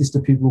 I say this to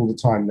people all the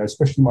time,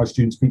 especially my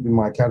students, people in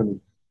my academy.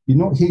 You're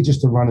not here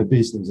just to run a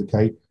business,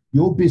 okay?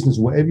 Your business,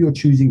 whatever you're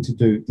choosing to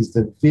do, is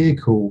the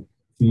vehicle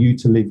for you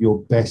to live your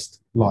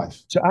best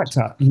life. So,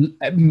 Akhtar,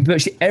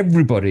 virtually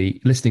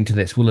everybody listening to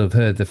this will have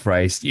heard the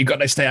phrase, you've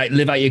got to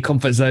live out your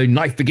comfort zone.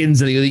 Life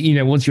begins,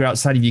 once you're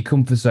outside of your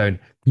comfort zone.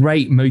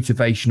 Great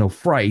motivational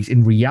phrase.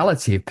 In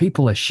reality, if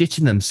people are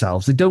shitting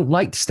themselves, they don't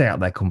like to stay out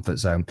their comfort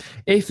zone.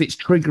 If it's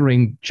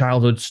triggering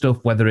childhood stuff,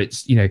 whether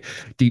it's,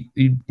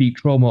 deep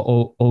trauma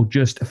or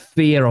just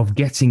fear of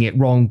getting it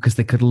wrong because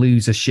they could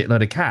lose a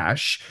shitload of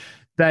cash,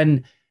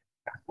 then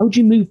how do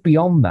you move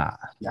beyond that?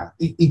 Yeah,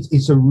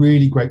 it's a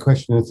really great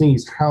question. And the thing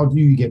is, how do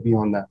you get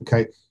beyond that?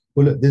 Okay.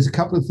 Well, look, there's a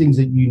couple of things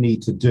that you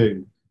need to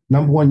do.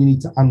 Number one, you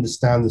need to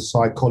understand the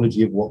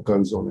psychology of what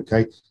goes on.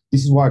 Okay.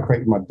 This is why I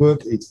created my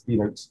book. It's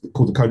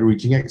called The Code of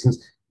Reaching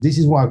Excellence. This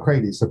is why I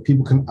created it, so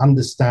people can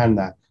understand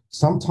that.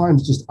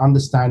 sometimes just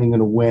understanding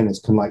and awareness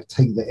can like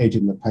take the edge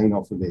and the pain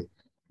off of it.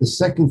 The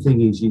second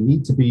thing is you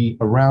need to be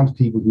around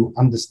people who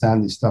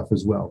understand this stuff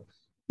as well.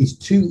 It's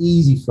too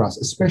easy for us,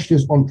 especially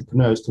as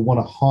entrepreneurs, to want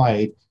to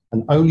hide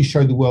and only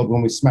show the world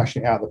when we're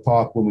smashing it out of the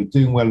park, when we're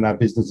doing well and our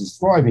business is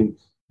thriving.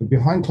 But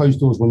behind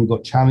closed doors, when we've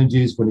got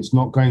challenges, when it's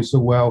not going so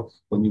well,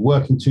 when you're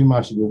working too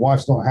much and your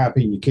wife's not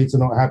happy and your kids are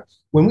not happy,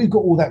 when we've got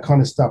all that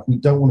kind of stuff, we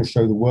don't want to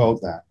show the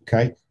world that,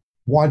 okay?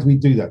 Why do we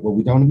do that? Well,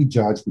 we don't want to be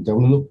judged. We don't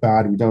want to look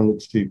bad. We don't want to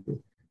look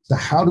stupid. So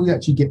how do we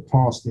actually get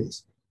past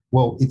this?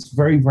 Well, it's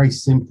very, very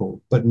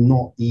simple, but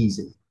not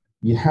easy.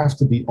 You have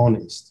to be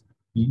honest.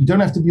 You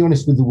don't have to be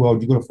honest with the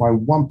world. You've got to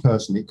find one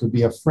person. It could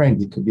be a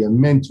friend. It could be a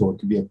mentor. It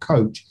could be a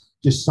coach,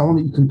 just someone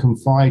that you can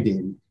confide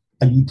in.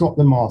 And you drop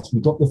the mask, you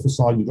drop the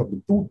facade, you drop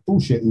the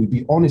bullshit, and you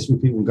be honest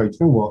with people and go, do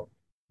you know what?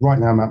 Right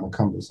now I'm at my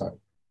comfort zone.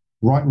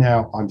 Right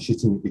now I'm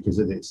shitting it because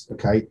of this,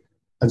 okay?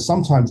 And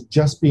sometimes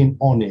just being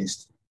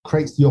honest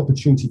creates the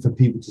opportunity for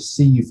people to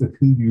see you for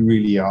who you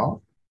really are.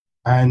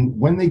 And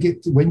when you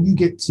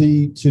get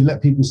to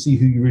let people see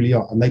who you really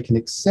are and they can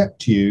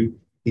accept you,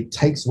 it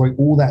takes away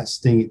all that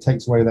sting, it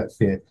takes away that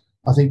fear.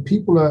 I think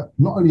people are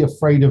not only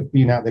afraid of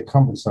being out of their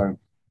comfort zone,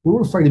 we're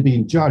all afraid of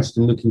being judged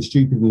and looking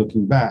stupid and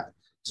looking bad.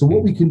 So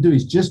what we can do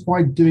is just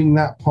by doing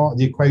that part of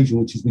the equation,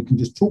 which is we can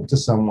just talk to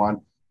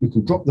someone, we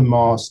can drop the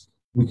mask,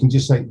 we can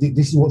just say,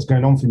 this is what's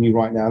going on for me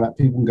right now. And that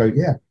people can go,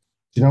 yeah,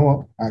 do you know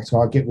what?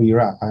 Actually, I get where you're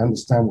at. I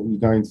understand what you're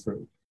going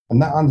through.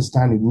 And that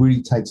understanding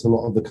really takes a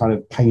lot of the kind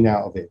of pain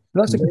out of it.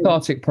 That's a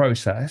cathartic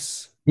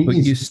process. But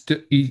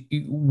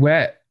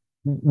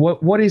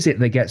what is it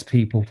that gets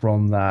people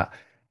from that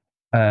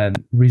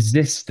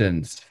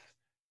resistance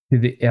to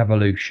the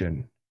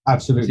evolution?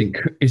 Absolutely.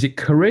 Is it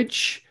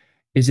courage?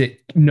 Is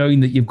it knowing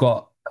that you've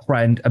got a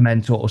friend, a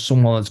mentor, or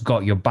someone that's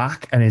got your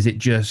back? And is it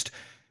just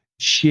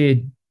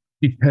sheer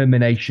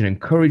determination and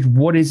courage?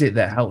 What is it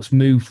that helps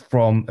move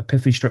from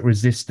epiphany stroke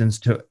resistance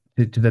to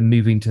them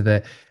moving to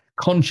the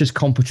conscious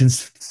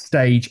competence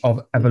stage of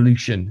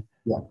evolution?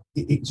 Yeah,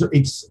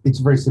 it's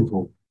very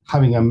simple.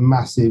 Having a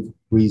massive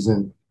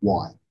reason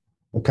why.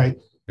 Okay.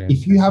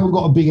 If you haven't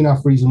got a big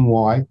enough reason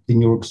why,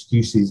 then your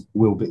excuses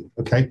will be,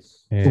 okay?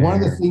 Yeah. So one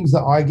of the things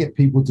that I get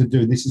people to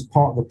do, this is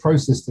part of the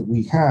process that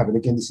we have, and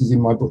again, this is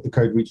in my book, The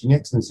Code Reaching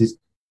Excellence, is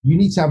you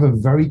need to have a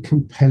very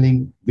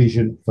compelling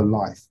vision for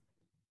life.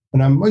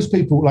 And most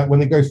people, like when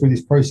they go through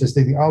this process,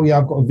 they think, oh yeah,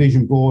 I've got a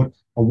vision board.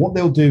 And what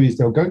they'll do is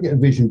they'll go and get a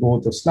vision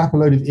board, they'll slap a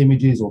load of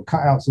images or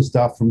cutouts and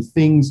stuff from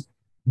things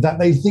that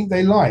they think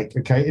they like,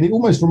 okay? And it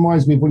almost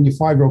reminds me of when your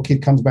 5-year-old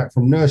kid comes back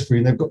from nursery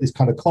and they've got this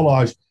kind of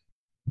collage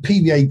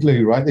PVA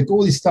glue, right? They've got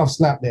all this stuff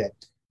slapped there.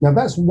 Now,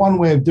 that's one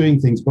way of doing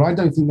things, but I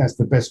don't think that's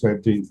the best way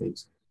of doing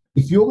things.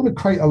 If you're going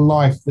to create a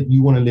life that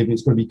you want to live and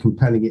it's going to be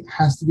compelling, it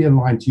has to be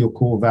aligned to your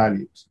core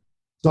values.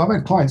 So I've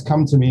had clients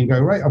come to me and go,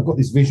 right, I've got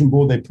this vision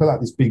board. They pull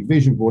out this big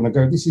vision board and I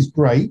go, this is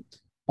great.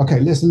 Okay,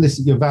 let's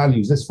elicit your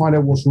values. Let's find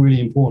out what's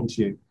really important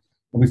to you.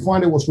 And we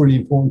find out what's really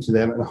important to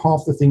them. And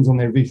half the things on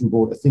their vision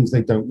board are things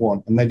they don't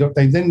want. And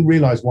they then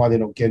realize why they're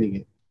not getting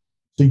it.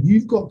 So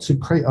you've got to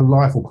create a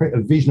life or create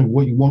a vision of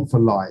what you want for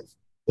life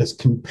that's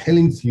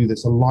compelling for you,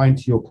 that's aligned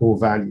to your core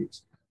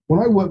values. When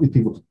I work with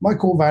people, my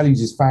core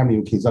values is family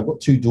and kids. I've got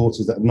 2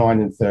 daughters that are 9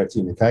 and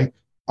 13, okay?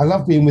 I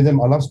love being with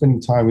them. I love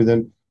spending time with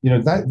them. You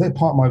know, they're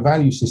part of my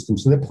value system,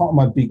 so they're part of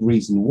my big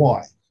reason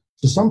why.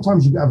 So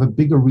sometimes you have a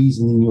bigger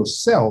reason in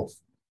yourself,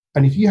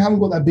 and if you haven't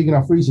got that big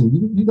enough reason,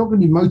 you're not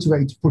going to be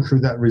motivated to push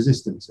through that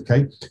resistance,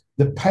 okay?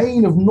 The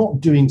pain of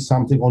not doing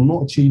something or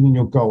not achieving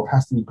your goal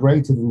has to be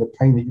greater than the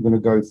pain that you're going to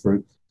go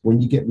through when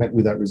you get met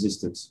with that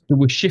resistance. So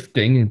we're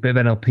shifting, a bit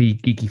of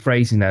NLP geeky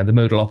phrasing now, the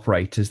modal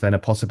operators, then a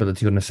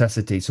possibility or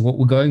necessity. So what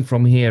we're going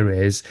from here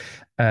is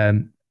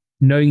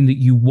knowing that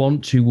you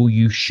want to or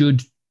you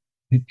should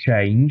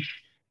change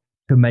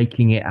to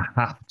making it a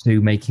have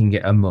to, making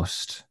it a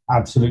must.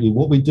 Absolutely.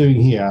 What we're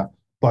doing here,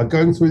 by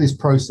going through this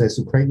process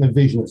of creating a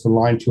vision that's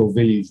aligned to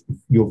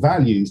your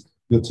values,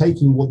 you're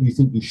taking what you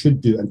think you should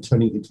do and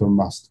turning it into a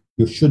must.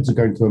 Your shoulds are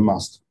going to a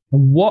must.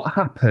 And what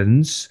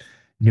happens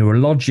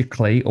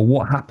neurologically, or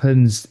what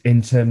happens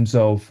in terms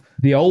of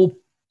the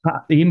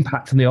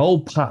impact on the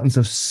old patterns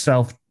of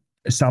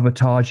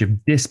self-sabotage,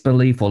 of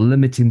disbelief or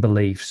limiting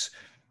beliefs,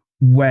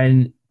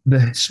 when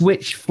the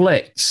switch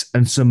flicks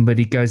and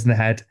somebody goes in the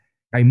head,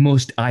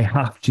 I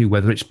have to,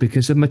 whether it's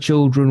because of my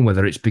children,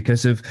 whether it's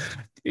because of,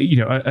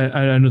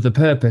 another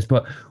purpose,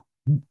 but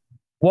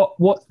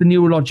what's the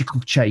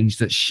neurological change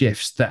that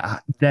shifts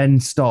that then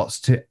starts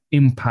to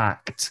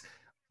impact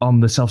on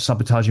the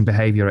self-sabotaging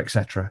behavior,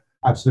 etc.?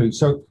 Absolutely.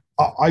 So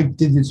I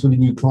did this with a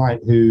new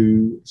client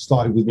who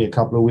started with me a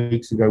couple of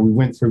weeks ago. We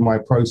went through my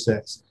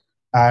process,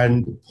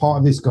 and part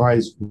of this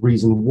guy's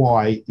reason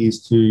why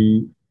is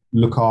to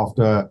look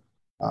after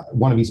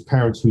one of his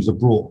parents who's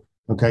abroad.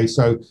 Okay,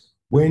 so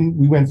when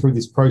we went through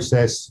this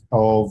process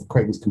of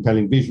creating this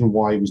compelling vision,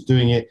 why he was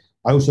doing it,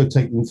 I also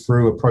take them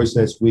through a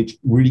process which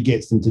really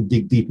gets them to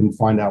dig deep and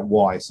find out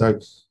why. So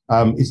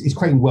it's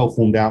creating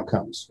well-formed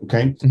outcomes,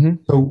 okay?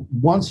 So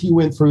once he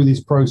went through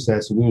this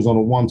process and we was on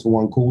a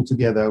one-to-one call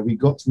together, we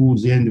got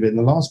towards the end of it. And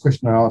the last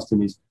question I asked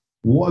him is,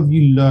 what have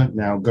you learned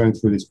now going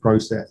through this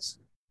process?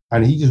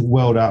 And he just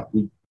welled up.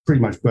 He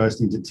pretty much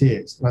burst into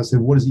tears. And I said,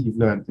 what is it you've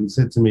learned? And he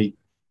said to me,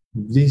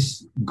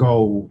 this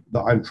goal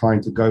that I'm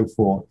trying to go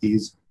for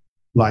is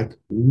like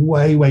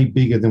way, way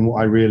bigger than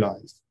what I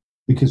realized.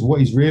 Because what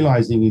he's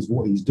realizing is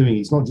what he's doing.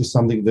 It's not just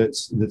something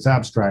that's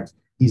abstract.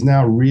 He's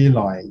now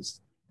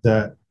realized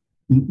that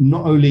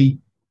not only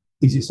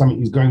is it something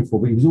he's going for,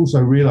 but he's also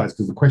realized,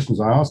 because the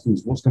questions I asked him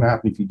is, what's going to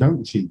happen if you don't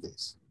achieve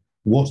this?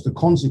 What's the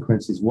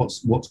consequences? What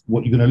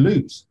you're going to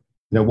lose?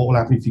 You know, what will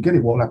happen if you get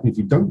it? What will happen if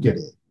you don't get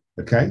it?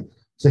 Okay.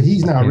 So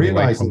he's now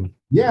realizing,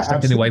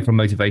 stepping away from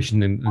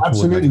motivation and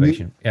absolutely,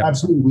 motivation.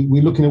 Absolutely.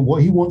 We're looking at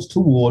what he wants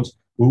towards.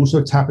 We're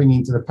also tapping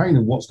into the pain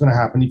of what's going to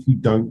happen if you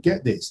don't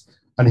get this.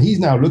 And he's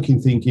now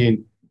looking,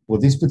 thinking, well,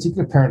 this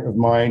particular parent of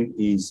mine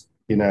is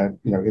in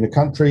a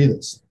country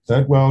that's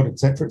third world, et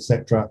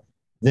cetera,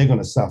 they're going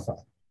to suffer.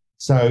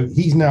 So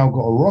he's now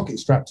got a rocket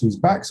strapped to his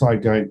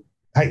backside going,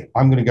 hey,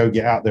 I'm going to go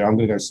get out there. I'm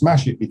going to go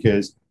smash it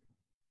because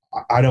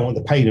I don't want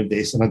the pain of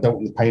this, and I don't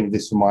want the pain of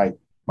this for my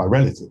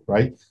relative,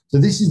 right? So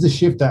this is the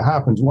shift that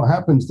happens. What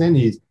happens then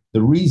is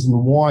the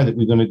reason why that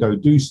we're going to go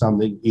do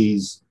something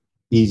is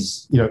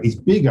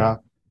bigger,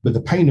 but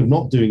the pain of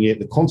not doing it,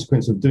 the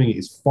consequence of doing it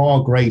is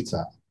far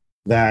greater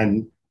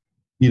than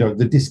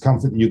the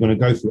discomfort that you're going to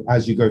go through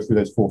as you go through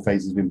those 4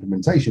 phases of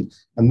implementation.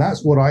 And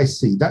that's what I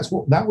see.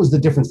 That was the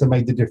difference that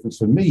made the difference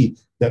for me,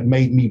 that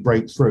made me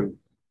break through.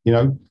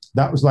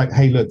 That was like,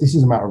 hey, look, this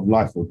is a matter of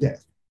life or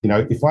death.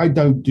 If I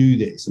don't do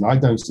this and I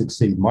don't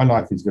succeed, my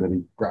life is going to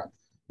be crap.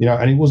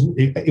 And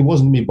it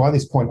wasn't me. By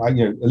this point, a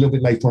little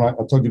bit later on,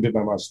 I told you a bit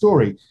about my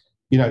story.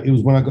 It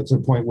was when I got to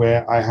the point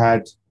where I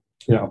had,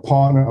 a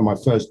partner and my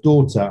first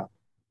daughter,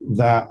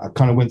 that I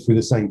kind of went through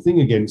the same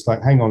thing again. It's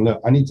like, hang on, look,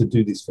 I need to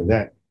do this for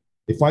them.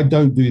 If I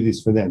don't do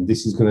this for them,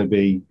 this is going to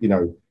be,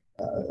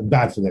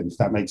 bad for them, if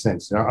that makes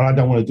sense. And I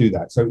don't want to do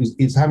that. So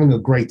it's having a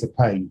greater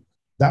pain.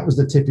 That was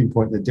the tipping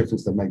point, the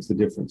difference that makes the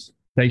difference.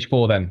 Stage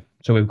 4 then.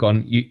 So we've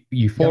gone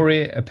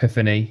euphoria,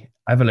 epiphany,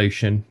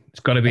 evolution. It's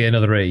got to be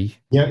another E.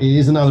 Yeah, it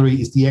is another E.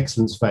 It's the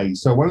excellence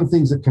phase. So one of the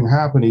things that can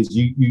happen is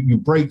you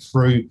break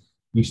through,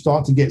 you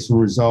start to get some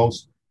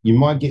results. You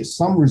might get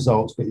some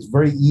results, but it's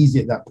very easy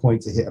at that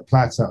point to hit a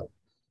plateau.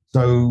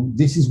 So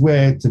this is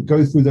where to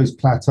go through those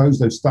plateaus,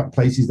 those stuck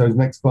places, those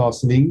next bar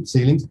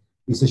ceilings,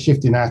 it's a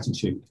shift in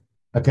attitude.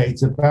 Okay,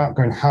 it's about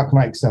going, how can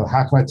I excel?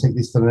 How can I take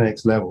this to the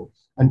next level?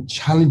 And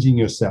challenging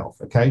yourself,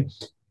 okay?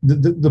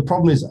 The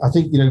problem is, I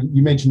think,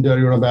 you mentioned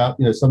earlier about,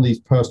 some of these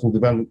personal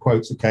development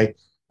quotes, okay,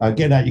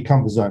 getting out of your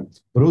comfort zone,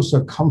 but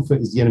also comfort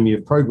is the enemy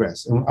of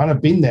progress. And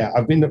I've been there.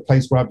 I've been at a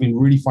place where I've been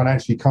really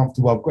financially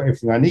comfortable. I've got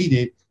everything I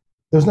needed.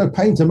 There was no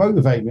pain to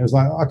motivate me. I was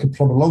like, I could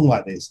plod along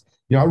like this.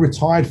 I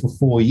retired for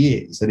 4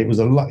 years, and it was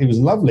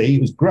lovely.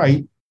 It was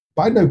great,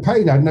 but I had no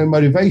pain. I had no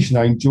motivation.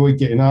 I enjoyed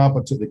getting up.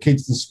 I took the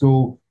kids to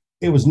school.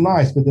 It was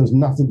nice, but there was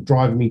nothing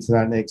driving me to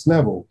that next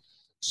level.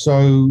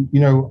 So,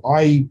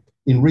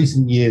 in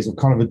recent years, I've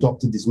kind of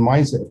adopted this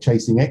mindset of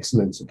chasing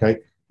excellence, okay?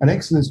 And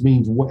excellence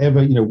means whatever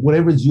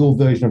is your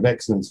version of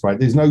excellence, right?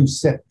 There's nothing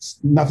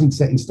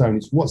set in stone.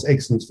 It's what's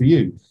excellence for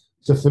you.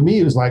 So for me,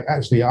 it was like,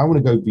 actually, I want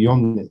to go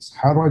beyond this.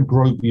 How do I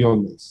grow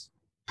beyond this?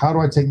 How do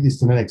I take this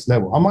to the next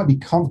level? I might be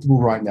comfortable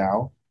right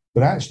now,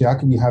 but actually I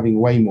could be having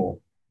way more.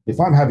 If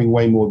I'm having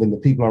way more, than the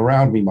people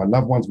around me, my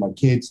loved ones, my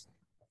kids,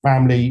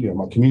 family,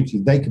 my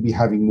community, they could be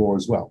having more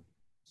as well.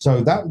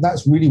 So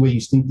that's really where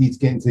you need to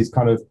get into this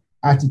kind of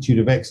attitude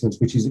of excellence,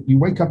 which is you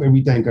wake up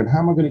every day and go, how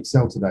am I going to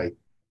excel today?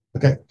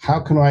 Okay, how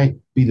can I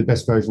be the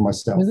best version of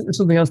myself? There's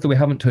something else that we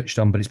haven't touched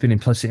on, but it's been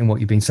implicit in what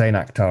you've been saying,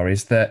 Akhtar,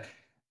 is that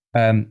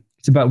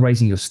it's about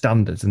raising your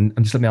standards. And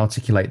just let me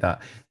articulate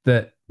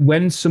that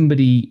when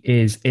somebody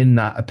is in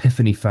that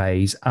epiphany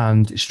phase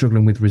and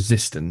struggling with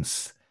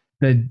resistance,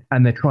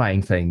 they're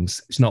trying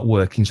things, it's not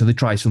working, so they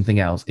try something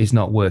else, it's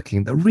not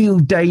working. The real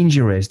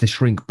danger is they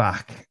shrink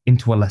back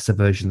into a lesser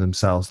version of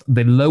themselves.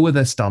 They lower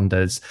their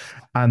standards,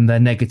 and their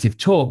negative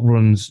talk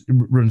runs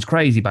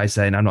crazy by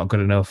saying, I'm not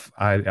good enough,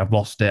 I've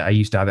lost it, I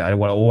used to have it,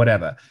 or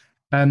whatever.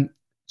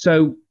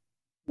 So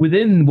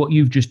within what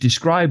you've just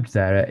described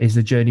there is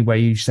a journey where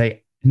you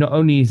say, not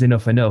only is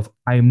enough,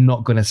 I am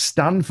not going to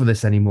stand for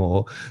this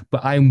anymore,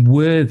 but I'm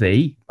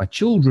worthy, my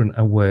children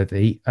are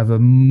worthy of a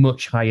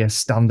much higher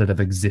standard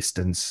of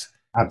existence.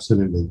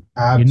 Absolutely.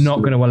 You're not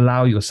going to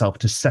allow yourself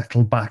to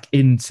settle back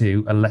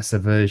into a lesser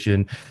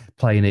version,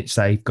 playing it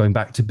safe, going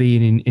back to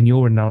being in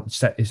your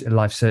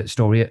life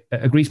story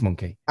a grease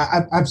monkey.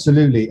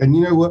 Absolutely. And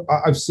you know what?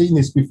 I've seen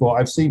this before.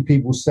 I've seen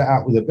people set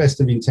out with the best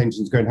of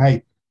intentions going,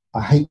 hey,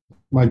 I hate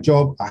my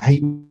job. I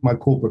hate my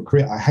corporate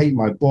career. I hate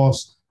my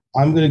boss.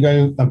 I'm going to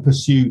go and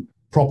pursue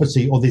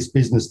property or this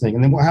business thing.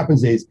 And then what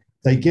happens is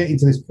they get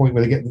into this point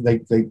where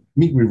they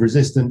meet with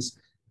resistance.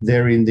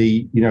 They're in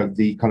the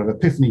kind of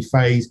epiphany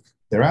phase.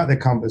 They're out their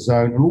comfort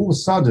zone. And all of a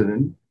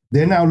sudden,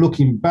 they're now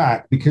looking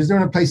back because they're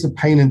in a place of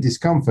pain and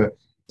discomfort.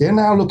 They're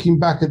now looking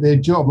back at their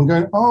job and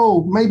going,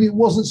 oh, maybe it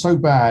wasn't so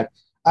bad.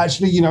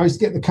 Actually, you know, I used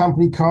to get the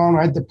company car and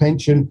I had the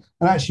pension.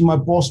 And actually, my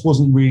boss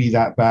wasn't really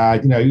that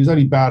bad. You know, he was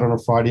only bad on a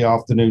Friday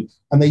afternoon.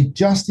 And they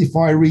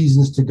justify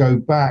reasons to go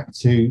back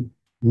to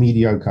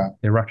mediocre.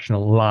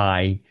 Irrational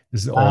lie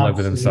is all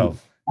over themselves.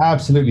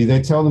 Absolutely.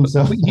 They tell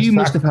themselves. But you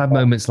must have had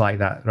moments like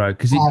that, right?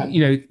 Because,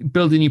 you know,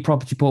 building your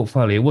property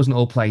portfolio, it wasn't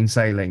all plain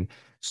sailing.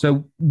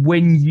 So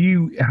when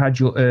you had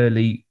your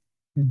early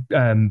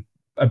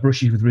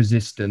brushes with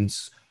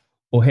resistance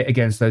or hit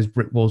against those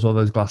brick walls or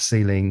those glass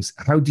ceilings,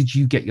 how did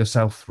you get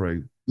yourself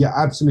through? Yeah,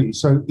 absolutely.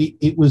 So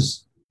it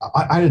was,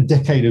 I had a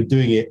decade of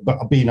doing it,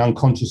 but being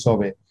unconscious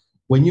of it.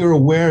 When you're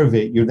aware of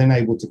it, you're then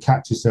able to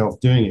catch yourself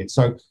doing it.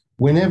 So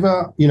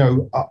whenever, you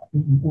know,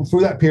 through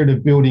that period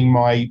of building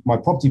my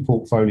property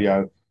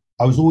portfolio,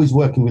 I was always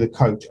working with a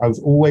coach. I was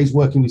always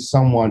working with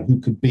someone who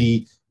could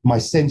be my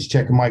sense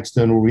check and my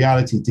external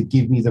reality to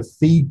give me the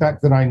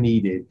feedback that I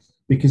needed.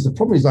 Because the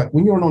problem is, like,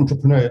 when you're an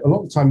entrepreneur, a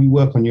lot of the time you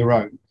work on your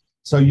own.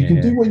 So you can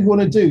do what you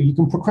want to do. You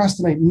can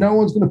procrastinate. No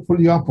one's going to pull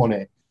you up on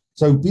it.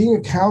 So being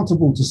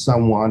accountable to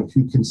someone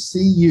who can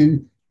see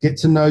you, get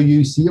to know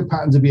you, see your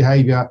patterns of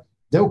behavior,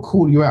 they'll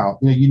call you out.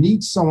 You know, you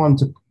need someone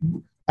to,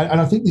 and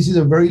I think this is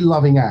a very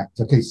loving act.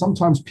 Okay,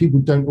 sometimes people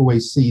don't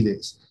always see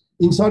this.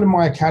 Inside of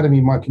my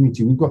academy, my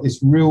community, we've got this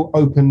real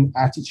open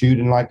attitude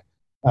and like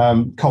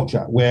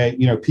culture where,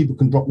 you know, people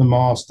can drop the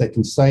mask, they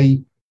can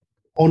say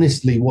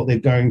honestly what they're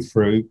going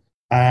through,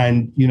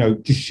 and, you know,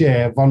 just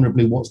share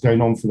vulnerably what's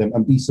going on for them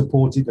and be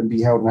supported and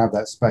be held and have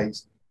that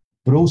space.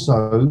 But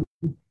also,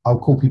 I'll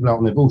call people out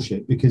on their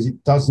bullshit because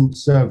it doesn't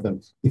serve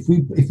them. If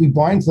we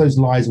buy into those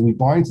lies and we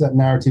buy into that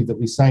narrative that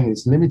we're saying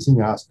it's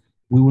limiting us,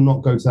 we will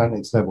not go to that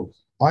next level.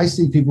 I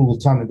see people all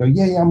the time that go,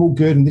 yeah, I'm all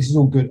good and this is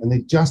all good. And they're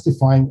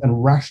justifying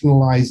and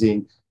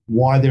rationalizing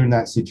why they're in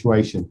that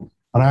situation.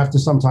 And I have to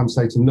sometimes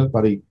say to them, look,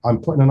 buddy,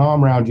 I'm putting an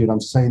arm around you and I'm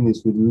saying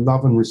this with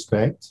love and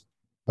respect.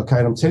 Okay,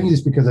 and I'm telling you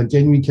this because I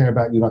genuinely care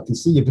about you and I can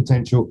see your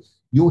potential.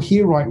 You're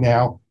here right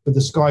now, but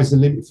the sky's the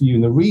limit for you.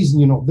 And the reason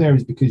you're not there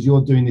is because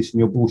you're doing this and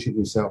you're bullshitting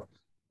yourself.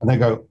 And they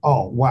go,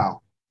 oh,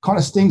 wow. Kind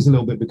of stings a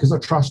little bit because I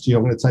trust you.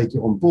 I'm going to take it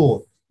on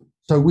board.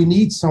 So we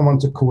need someone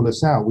to call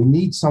us out. We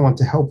need someone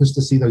to help us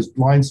to see those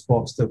blind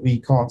spots that we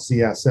can't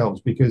see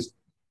ourselves because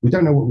we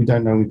don't know what we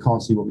don't know and we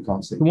can't see what we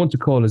can't see. We want to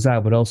call us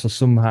out, but also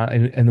somehow,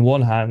 in the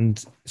one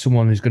hand,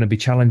 someone who's going to be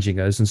challenging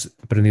us,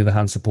 but on the other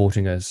hand,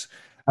 supporting us.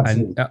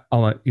 Absolutely.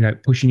 And you know,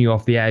 pushing you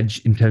off the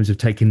edge in terms of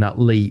taking that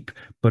leap,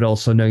 but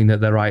also knowing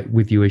that they're right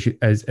with you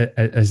as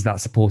that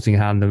supporting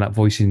hand and that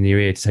voice in your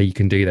ear to say you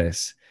can do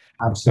this.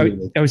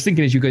 Absolutely. I was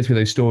thinking as you go through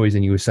those stories,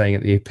 and you were saying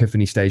at the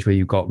epiphany stage where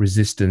you got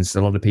resistance,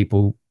 a lot of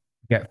people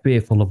get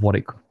fearful of where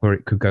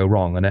it could go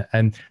wrong,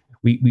 and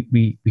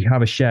we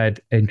have a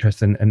shared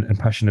interest and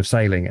passion of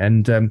sailing.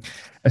 And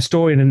a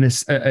story in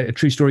this, a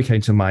true story came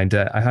to mind.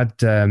 I had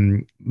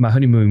my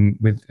honeymoon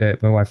with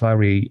my wife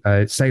Larry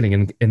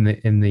sailing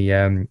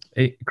in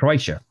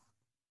Croatia,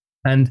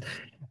 and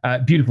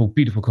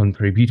beautiful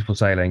country, beautiful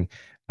sailing.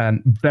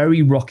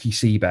 Very rocky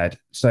seabed.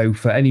 So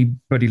for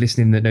anybody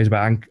listening that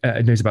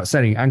knows about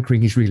sailing,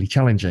 anchoring is really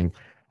challenging.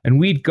 And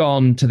we'd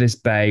gone to this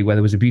bay where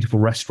there was a beautiful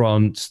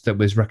restaurant that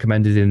was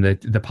recommended in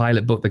the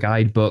pilot book, the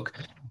guide book,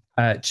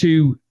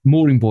 to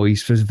mooring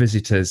buoys for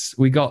visitors.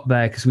 We got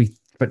there because we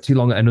spent too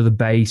long at another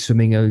bay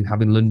swimming and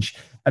having lunch.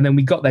 And then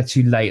we got there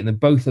too late. And then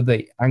both of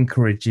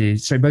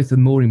the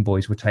mooring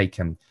buoys were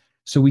taken.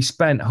 So we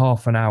spent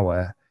half an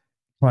hour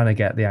trying to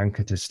get the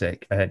anchor to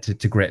stick,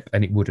 to grip,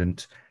 and it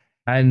wouldn't.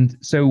 And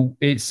so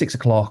it's 6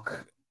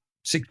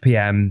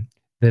 p.m.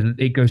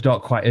 It goes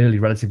dark quite early,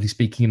 relatively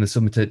speaking, in the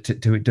summer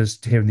to it does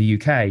here in the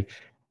UK.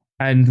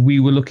 And we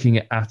were looking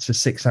at a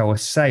 6-hour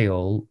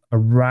sail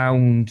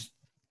around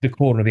the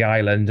corner of the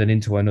island and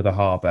into another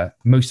harbour,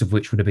 most of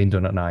which would have been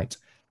done at night.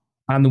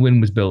 And the wind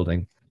was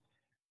building.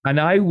 And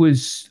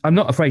I'm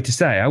not afraid to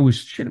say, I was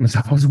shitting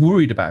myself. I was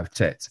worried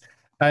about it.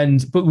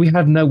 But we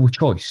had no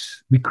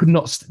choice. We could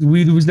not,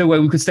 there was no way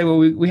we could stay where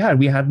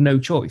we had no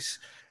choice.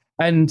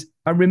 And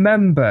I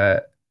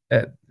remember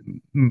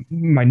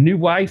my new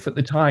wife at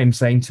the time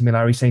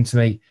Larry saying to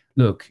me,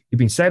 look, you've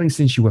been sailing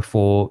since you were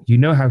 4. You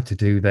know how to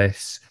do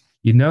this.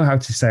 You know how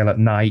to sail at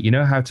night. You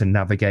know how to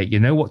navigate. You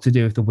know what to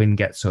do if the wind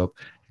gets up.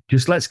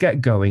 Just let's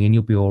get going and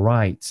you'll be all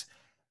right.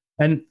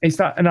 And it's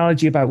that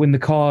analogy about when the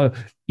car,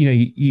 you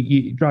know,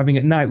 you're driving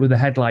at night with the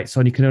headlights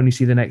on, you can only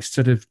see the next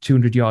sort of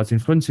 200 yards in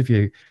front of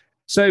you.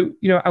 So,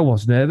 you know, I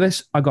was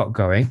nervous. I got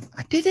going.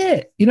 I did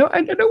it. You know,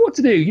 I don't know what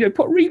to do. You know,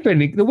 put reef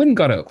in. The wind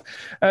got up.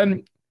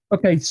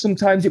 Okay,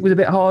 sometimes it was a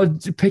bit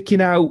hard picking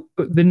out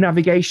the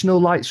navigational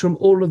lights from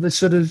all of the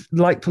sort of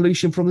light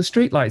pollution from the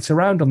street lights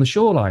around on the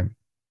shoreline.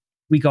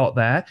 We got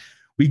there.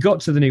 We got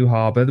to the new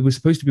harbour. There was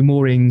supposed to be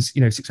moorings,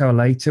 you know, 6 hours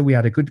later. We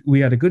had a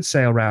good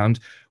sail round.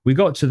 We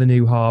got to the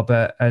new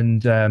harbour,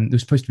 and there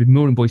was supposed to be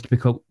mooring buoys to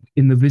pick up.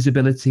 In the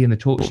visibility and the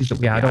torches that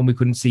we had on, we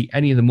couldn't see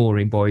any of the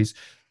mooring buoys.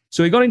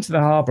 So we got into the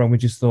harbour and we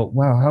just thought,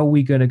 wow, how are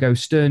we going to go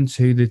stern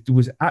to? There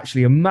was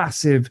actually a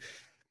massive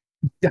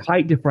the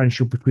height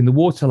differential between the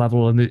water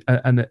level and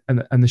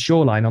the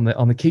shoreline on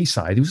the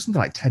quayside, it was something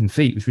like 10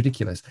 feet. It was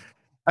ridiculous.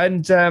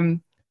 And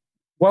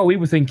well, we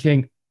were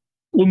thinking,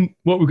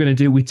 what we're going to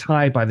do, we're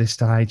tired by this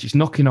stage. It's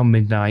knocking on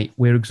midnight.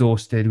 We're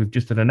exhausted. We've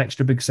just done an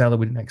extra big sail that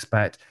we didn't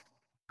expect.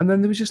 And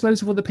then there was just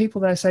loads of other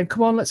people there saying,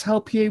 come on, let's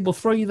help you. We'll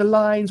throw you the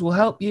lines. We'll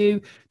help you.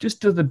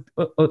 Just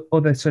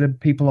other sort of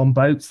people on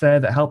boats there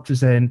that helped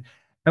us in.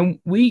 And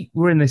we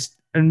were in this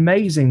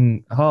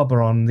amazing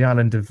harbour on the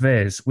island of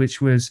Viz,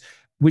 which was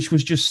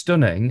just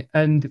stunning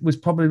and was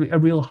probably a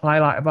real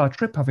highlight of our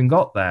trip having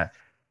got there.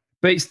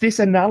 But it's this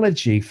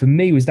analogy for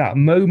me was that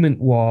moment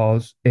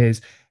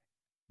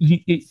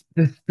it's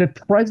the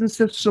presence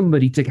of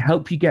somebody to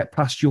help you get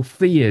past your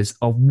fears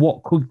of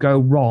what could go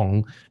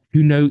wrong,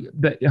 who know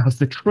that has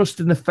the trust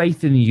and the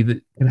faith in you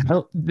that can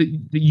help, that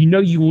you know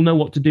you will know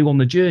what to do on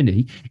the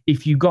journey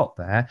if you got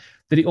there,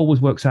 that it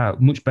always works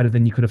out much better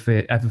than you could have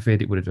ever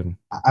feared it would have done.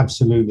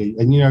 Absolutely.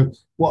 And, you know,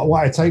 what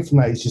I take from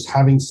that is just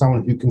having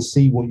someone who can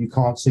see what you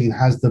can't see and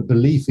has the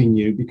belief in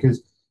you,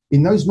 because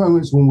in those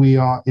moments when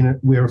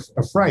we're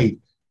afraid,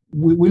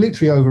 we're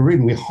literally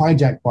overridden, we're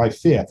hijacked by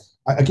fear.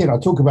 Again, I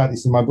talk about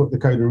this in my book, The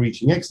Code of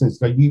Reaching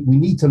Excellence. Like we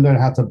need to learn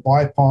how to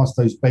bypass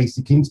those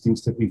basic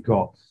instincts that we've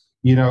got.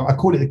 You know, I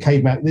call it the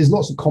caveman. There's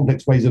lots of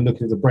complex ways of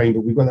looking at the brain,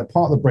 but we've got that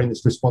part of the brain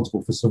that's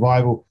responsible for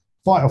survival,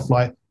 fight or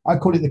flight. I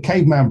call it the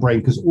caveman brain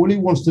because all it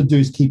wants to do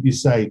is keep you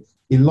safe.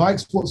 It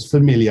likes what's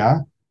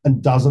familiar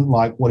and doesn't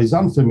like what is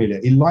unfamiliar.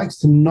 It likes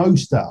to know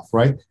stuff,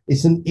 right?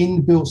 It's an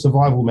inbuilt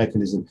survival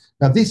mechanism.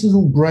 Now, this is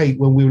all great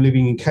when we were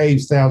living in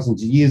caves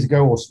thousands of years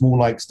ago or small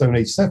like Stone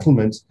Age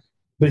settlements,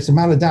 but it's a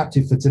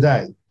maladaptive for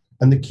today.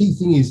 And the key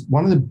thing is,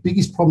 one of the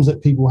biggest problems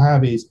that people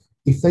have is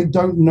if they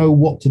don't know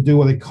what to do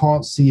or they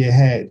can't see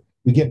ahead,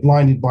 we get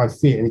blinded by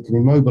fear and it can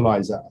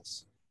immobilize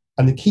us.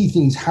 And the key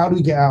thing is, how do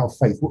we get out of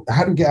faith?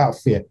 How do we get out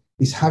of fear?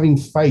 Is having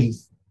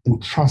faith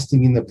and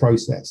trusting in the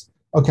process.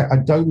 Okay, I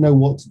don't know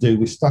what to do.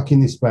 We're stuck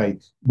in this bay.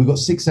 We've got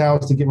 6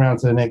 hours to get around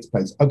to the next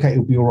place. Okay,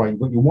 it'll be all right. You've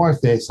got your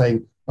wife there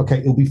saying, okay,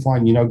 it'll be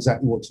fine. You know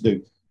exactly what to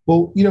do.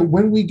 Well, you know,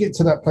 when we get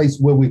to that place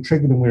where we're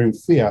triggered and we're in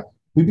fear,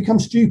 we become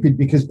stupid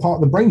because part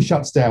of the brain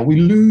shuts down.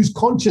 We lose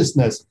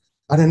consciousness.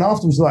 And then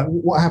afterwards, like,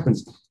 what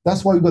happens?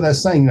 That's why we've got that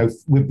saying, you know,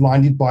 we're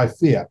blinded by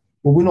fear.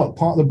 Well, we're not.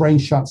 Part of the brain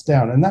shuts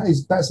down. And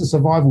that's a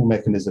survival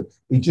mechanism.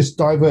 It just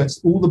diverts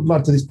all the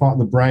blood to this part of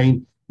the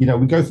brain. You know,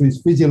 we go through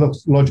these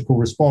physiological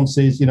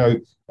responses. You know,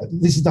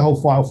 this is the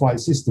whole fight or flight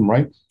system,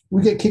 right?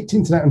 We get kicked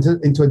into that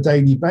into a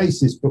daily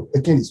basis. But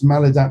again, it's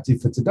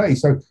maladaptive for today.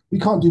 So we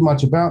can't do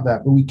much about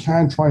that, but we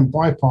can try and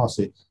bypass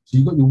it. So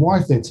you've got your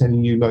wife there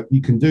telling you, look,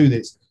 you can do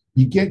this.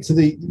 You get to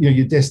the, you know,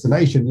 your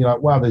destination. You're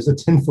like, wow, there's a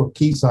 10-foot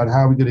quayside.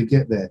 How are we going to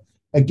get there?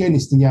 Again,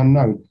 it's the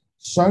unknown.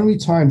 So many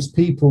times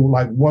people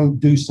like won't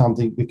do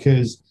something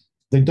because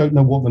they don't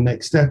know what the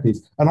next step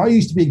is. And I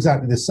used to be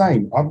exactly the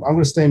same. I'm going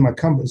to stay in my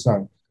comfort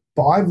zone.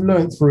 But I've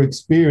learned through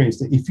experience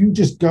that if you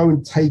just go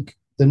and take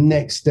the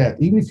next step,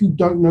 even if you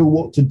don't know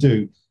what to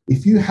do,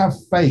 if you have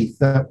faith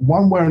that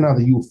one way or another,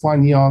 you'll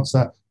find the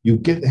answer, you'll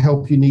get the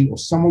help you need, or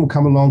someone will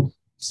come along,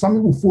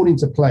 something will fall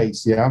into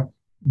place, yeah?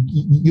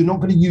 You're not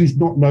going to use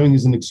not knowing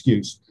as an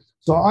excuse.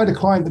 So I had a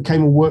client that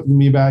came and worked with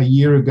me about a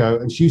year ago,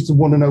 and she used to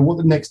want to know what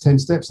the next 10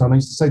 steps are. And I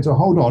used to say to her,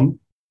 hold on,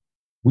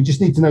 we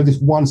just need to know this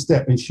one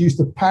step. And she used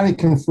to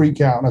panic and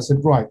freak out. And I said,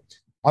 right,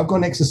 I've got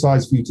an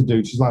exercise for you to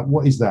do. She's like,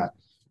 what is that?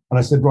 And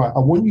I said, right, I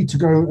want you to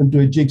go and do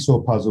a jigsaw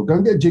puzzle. Go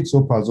and get a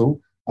jigsaw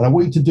puzzle. And I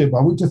want you to do it, but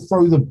I want you to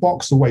throw the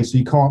box away so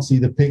you can't see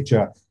the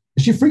picture.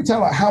 And she freaked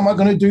out, like, how am I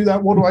going to do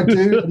that? What do I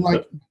do? And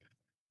like,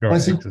 and I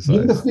said,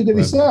 you're going to figure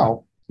this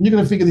out. You're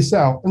going to figure this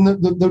out. And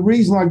the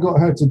reason I got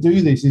her to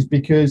do this is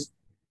because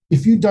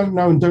if you don't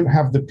know and don't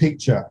have the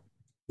picture,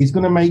 we're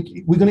going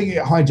to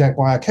get hijacked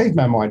by our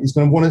caveman mind. It's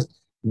going to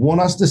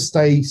want us to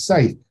stay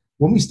safe.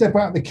 When we step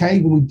out of the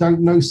cave and we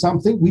don't know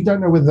something, we don't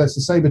know whether that's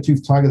a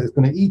saber-toothed tiger that's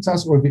going to eat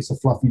us or if it's a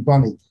fluffy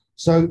bunny.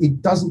 So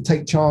it doesn't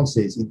take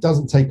chances. It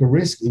doesn't take a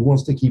risk. It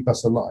wants to keep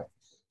us alive.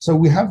 So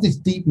we have this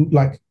deep,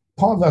 like,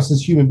 part of us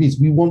as human beings,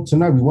 we want to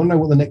know. We want to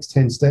know what the next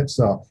 10 steps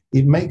are.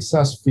 It makes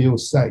us feel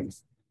safe.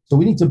 So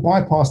we need to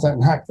bypass that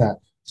and hack that.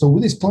 So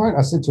with this client,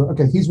 I said to her,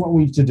 okay, here's what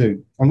we need to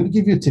do. I'm going to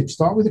give you a tip.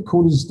 Start with the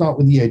corners and start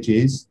with the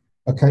edges,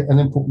 okay, and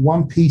then put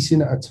one piece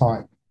in at a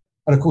time.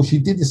 And of course, she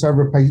did this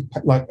over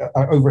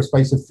a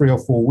space of 3 or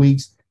 4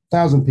 weeks,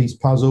 1,000-piece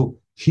puzzle.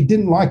 She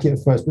didn't like it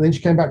at first, but then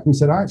she came back to me and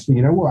said, actually,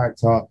 you know what,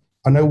 Akhtar?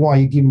 I know why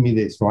you're giving me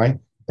this, right?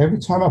 Every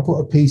time I put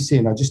a piece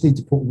in, I just need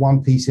to put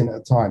one piece in at a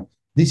time.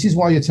 This is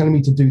why you're telling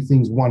me to do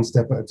things one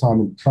step at a time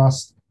and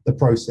trust the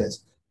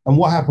process. And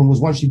what happened was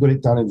once she got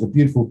it done, it was a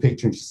beautiful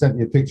picture. And she sent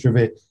me a picture of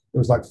it. It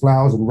was like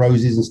flowers and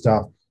roses and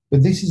stuff.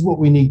 But this is what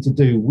we need to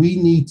do. We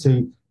need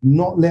to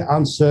not let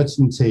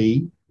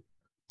uncertainty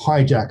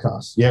hijack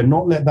us. Yeah,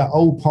 not let that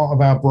old part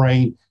of our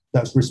brain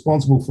that's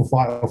responsible for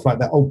fight or flight,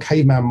 that old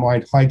caveman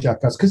mind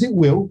hijack us, because it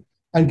will.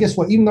 And guess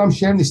what? Even though I'm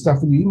sharing this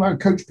stuff with you, I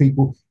coach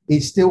people,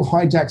 it still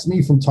hijacks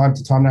me from time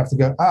to time. And I have to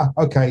go,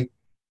 okay,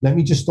 let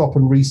me just stop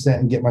and reset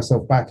and get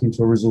myself back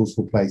into a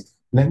resourceful place.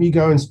 Let me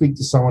go and speak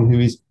to someone who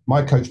is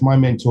my coach, my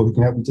mentor, who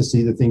can help me to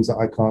see the things that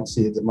I can't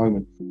see at the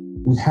moment.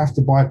 We have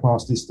to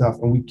bypass this stuff,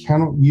 and we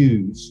cannot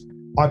use,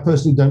 I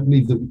personally don't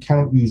believe that we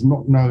cannot use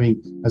not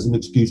knowing as an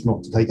excuse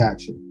not to take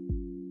action.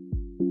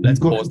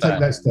 Let's you've got to take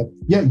that step.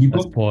 Yeah,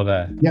 Let's pause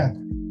there. Yeah.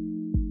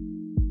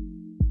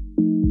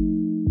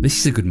 This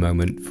is a good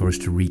moment for us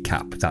to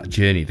recap that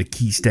journey, the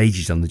key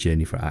stages on the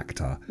journey for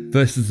Akhtar.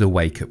 First was the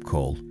wake-up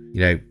call,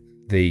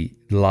 the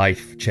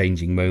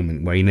life-changing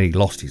moment where he nearly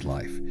lost his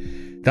life.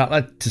 That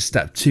led to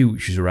step 2,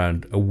 which was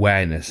around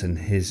awareness and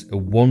his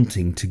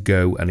wanting to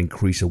go and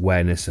increase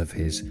awareness of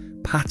his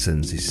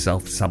patterns, his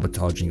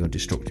self-sabotaging or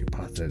destructive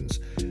patterns.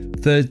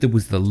 Third, there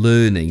was the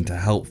learning to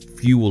help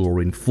fuel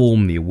or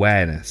inform the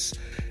awareness.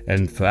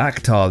 And for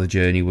Akhtar, the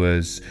journey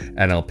was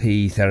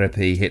NLP,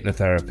 therapy,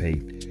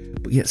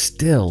 hypnotherapy. But yet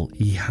still,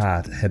 he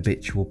had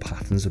habitual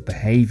patterns of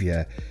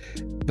behaviour.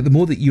 But the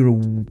more that you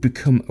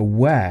become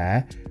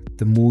aware,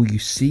 the more you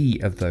see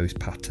of those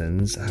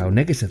patterns, how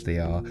negative they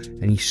are,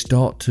 and you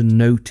start to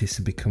notice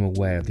and become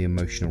aware of the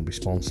emotional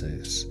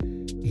responses.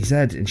 He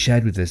said and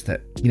shared with us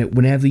that,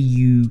 whenever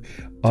you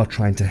are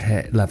trying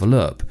to level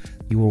up,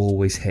 you will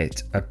always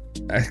hit a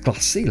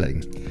glass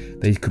ceiling.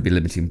 There could be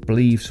limiting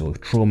beliefs or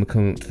trauma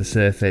coming up to the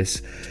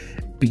surface,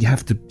 but you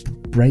have to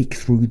break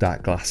through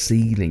that glass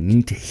ceiling. You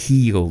need to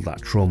heal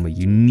that trauma.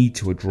 You need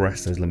to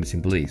address those limiting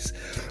beliefs.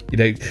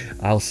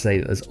 I'll say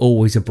that there's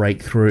always a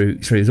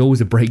there's always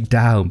a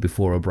breakdown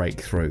before a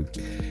breakthrough.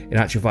 In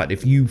actual fact,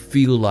 if you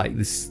feel like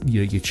this,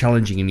 you're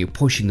challenging and you're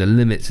pushing the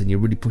limits and you're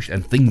really pushing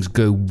and things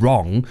go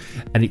wrong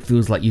and it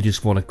feels like you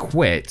just want to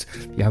quit,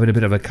 you're having a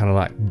bit of a kind of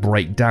like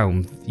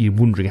breakdown. You're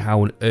wondering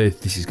how on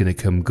earth this is going to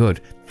come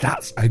good.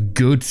 That's a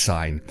good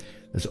sign.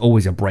 There's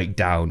always a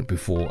breakdown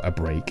before a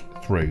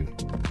breakthrough.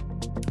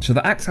 So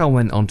the Akhtar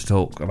went on to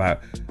talk about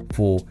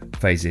 4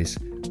 phases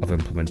of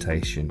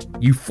implementation.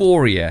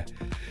 Euphoria.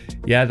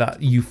 Yeah,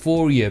 that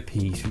euphoria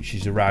piece, which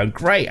is around,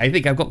 great, I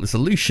think I've got the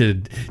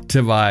solution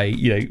to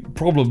my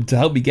problem to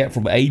help me get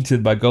from A to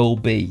my goal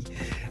B.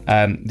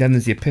 Then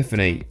there's the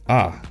epiphany.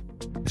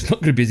 It's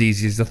not going to be as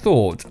easy as I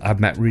thought. I've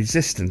met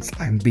resistance.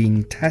 I'm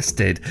being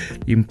tested.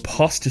 The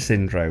imposter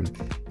syndrome.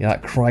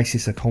 That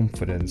crisis of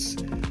confidence.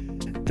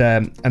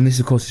 And this,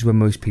 of course, is where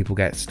most people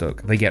get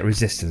stuck. They get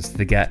resistance.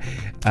 They get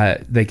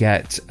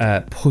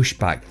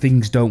pushback.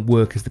 Things don't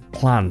work as the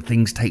plan.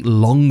 Things take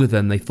longer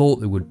than they thought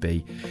they would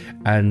be.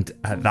 And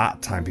at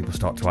that time, people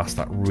start to ask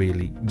that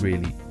really,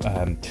 really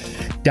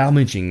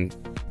damaging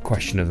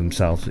question of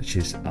themselves, which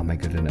is, am I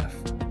good enough?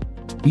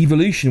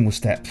 Evolution was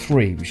step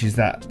 3, which is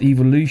that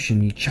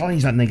evolution, you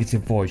challenge that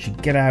negative voice, you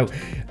get out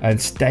and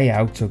stay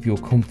out of your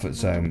comfort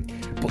zone.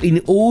 But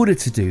in order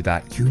to do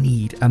that, you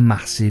need a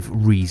massive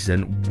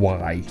reason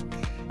why.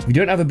 If you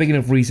don't have a big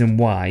enough reason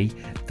why,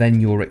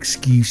 then your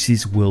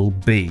excuses will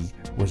be,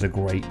 was a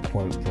great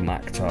quote from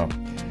Akhtar.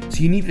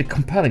 So you need a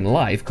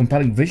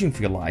compelling vision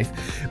for your life,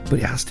 but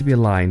it has to be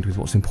aligned with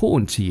what's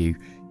important to you,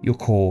 your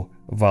core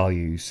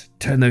values.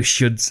 Turn those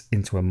shoulds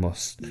into a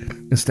must.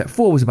 And step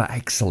 4 was about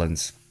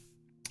excellence.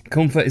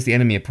 Comfort is the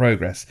enemy of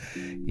progress.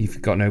 If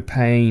you've got no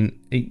pain,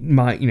 it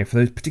might,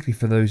 particularly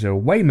for those who are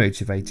way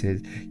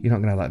motivated, you're not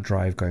going to have that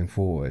drive going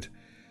forward.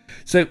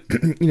 So,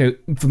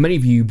 for many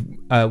of you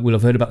will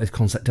have heard about this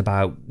concept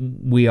about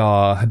we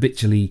are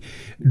habitually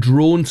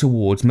drawn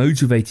towards,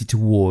 motivated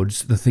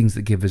towards the things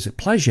that give us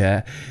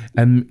pleasure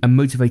and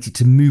motivated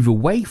to move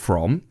away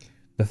from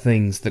the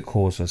things that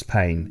cause us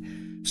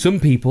pain.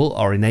 Some people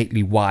are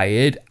innately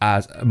wired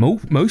as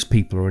most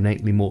people are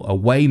innately more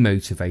away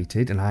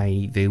motivated,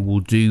 and they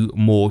will do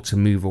more to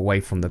move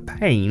away from the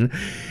pain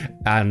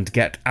and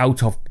get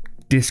out of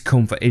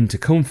discomfort into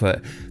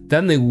comfort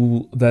than they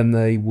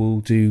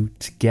will do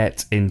to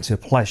get into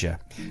pleasure.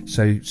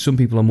 So some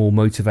people are more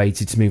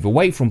motivated to move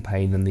away from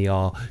pain than they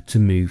are to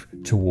move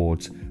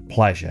towards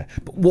pleasure.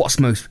 But what's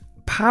most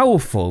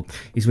powerful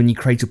is when you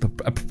create a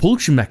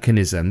propulsion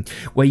mechanism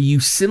where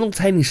you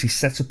simultaneously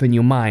set up in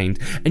your mind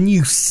and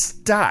you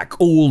stack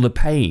all the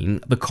pain,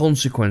 the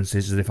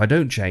consequences that if I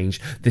don't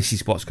change, this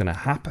is what's going to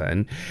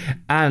happen,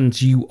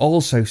 and you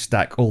also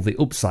stack all the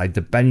upside,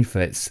 the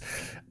benefits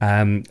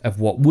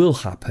of what will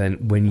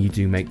happen when you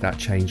do make that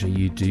change, or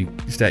you do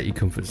stay at your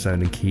comfort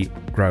zone and keep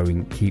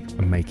growing, keep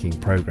making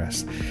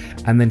progress.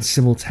 And then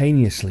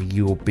simultaneously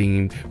you're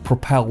being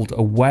propelled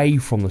away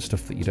from the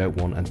stuff that you don't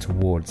want and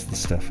towards the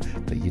stuff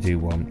that you do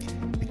want.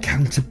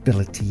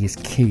 Accountability is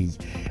key.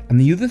 And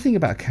the other thing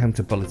about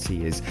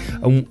accountability is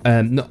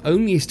not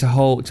only is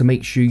to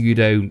make sure you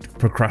don't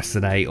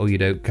procrastinate or you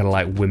don't kind of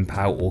like wimp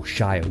out or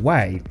shy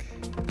away.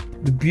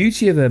 The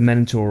beauty of a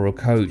mentor or a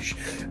coach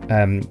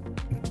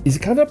is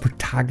kind of a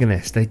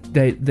protagonist.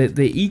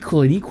 They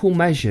equal in equal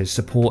measures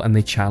support and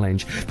they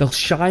challenge. They'll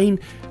shine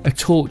a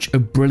torch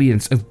of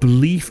brilliance, of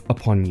belief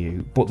upon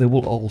you, but they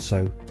will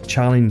also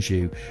challenge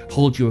you,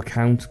 hold you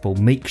accountable,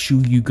 make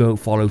sure you go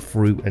follow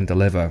through and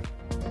deliver.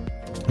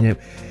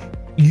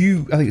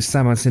 I think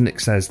Simon Sinek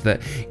says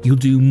that you'll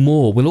do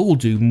more, we'll all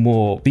do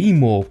more, be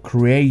more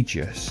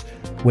courageous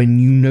when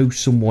you know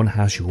someone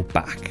has your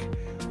back.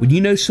 When you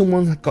know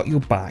someone's got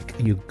your back,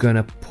 you're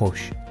gonna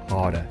push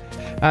harder.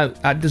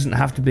 That doesn't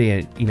have to be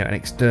an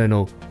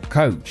external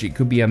coach. It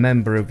could be a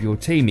member of your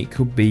team. It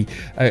could be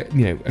a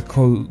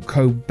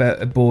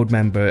board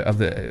member of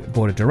the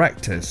board of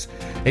directors.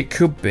 It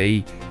could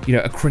be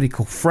a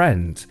critical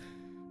friend.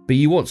 But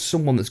you want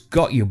someone that's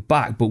got your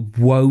back but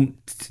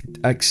won't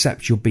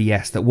accept your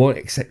BS, that won't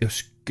accept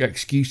your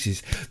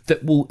excuses,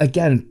 that will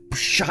again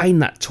shine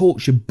that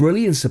torch of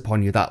brilliance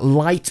upon you, that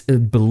light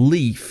of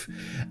belief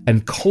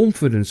and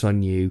confidence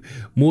on you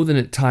more than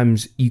at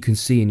times you can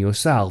see in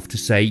yourself, to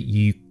say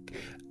you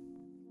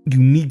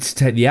need to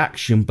take the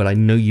action, but I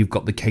know you've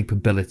got the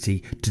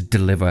capability to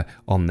deliver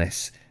on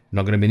this.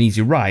 Not going to be an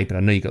easy ride, but I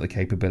know you've got the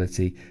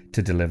capability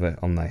to deliver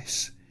on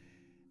this.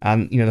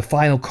 And the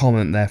final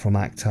comment there from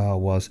Akhtar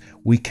was,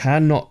 we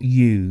cannot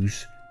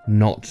use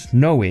not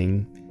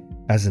knowing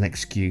as an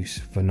excuse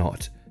for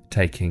not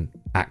taking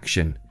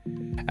action.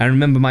 And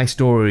remember my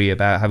story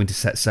about having to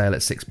set sail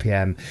at 6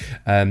 p.m,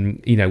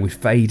 with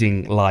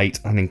fading light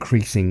and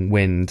increasing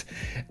wind,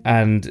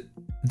 and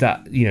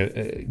that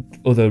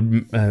other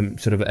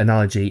sort of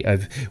analogy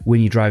of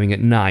when you're driving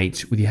at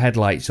night with your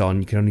headlights on,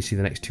 you can only see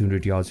the next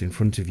 200 yards in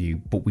front of you,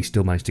 but we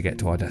still managed to get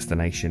to our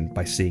destination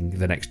by seeing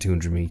the next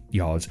 200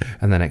 yards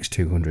and the next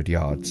 200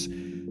 yards.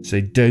 So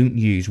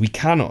we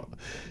cannot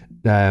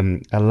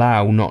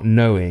allow not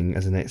knowing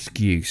as an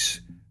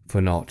excuse for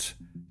not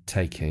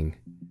taking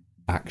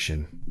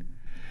action.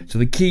 So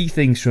the key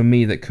things from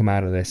me that come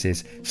out of this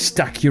is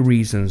stack your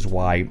reasons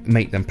why,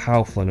 make them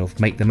powerful enough,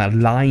 make them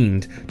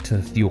aligned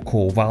to your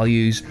core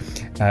values,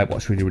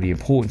 what's really, really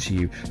important to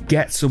you.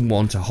 Get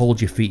someone to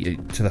hold your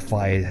feet to the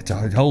fire,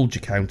 to hold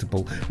you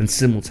accountable, and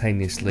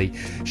simultaneously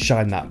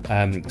shine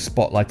that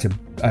spotlight of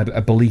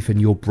a belief in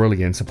your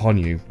brilliance upon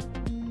you.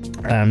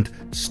 And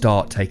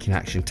start taking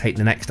action. Take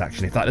the next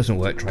action. If that doesn't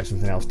work, try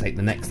something else. Take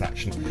the next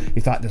action.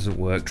 If that doesn't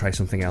work, try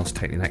something else.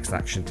 Take the next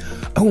action.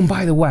 Oh, and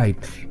by the way,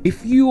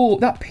 if you're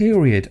that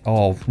period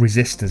of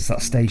resistance,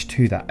 that stage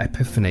 2, that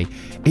epiphany,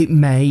 it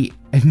may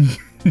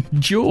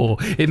endure.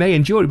 It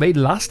may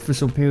last for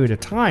some period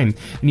of time,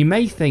 and you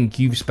may think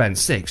you've spent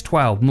 6,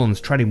 12 months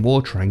treading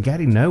water and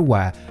getting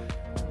nowhere.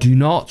 Do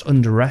not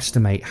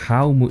underestimate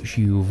how much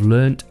you've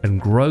learnt and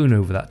grown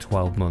over that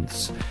 12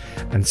 months,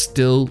 and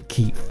still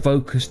keep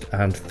focused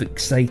and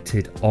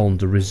fixated on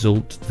the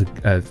result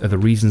of the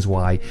reasons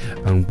why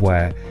and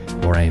where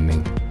we're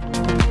aiming.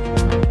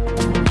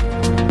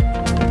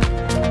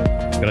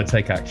 Gotta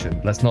take action.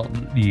 Let's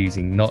not be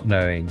using not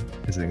knowing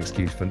as an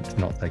excuse for to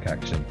not take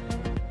action.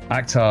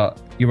 Akhtar,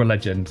 you're a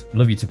legend.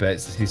 Love you to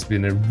bits. It's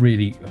been a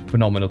really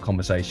phenomenal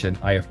conversation.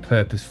 I have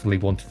purposefully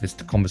wanted this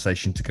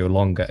conversation to go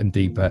longer and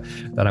deeper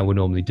than I would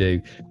normally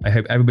do. I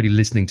hope everybody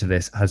listening to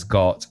this has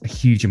got a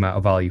huge amount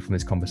of value from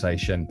this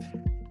conversation.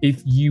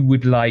 If you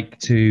would like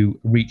to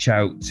reach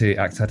out to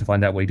Akhtar to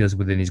find out what he does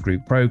within his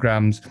group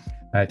programs,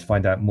 to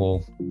find out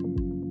more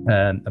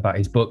about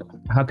his book,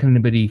 how can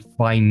anybody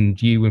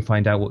find you and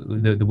find out what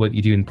the work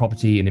you do in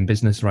property and in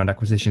business around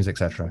acquisitions,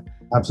 etc.?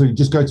 Absolutely.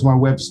 Just go to my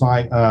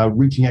website,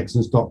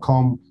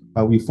 reachingexcellence.com.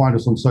 We find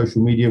us on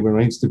social media. We're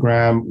on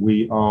Instagram.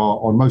 We are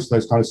on most of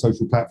those kind of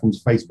social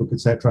platforms, Facebook,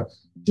 etc.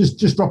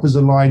 Just drop us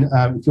a line.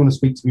 If you want to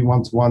speak to me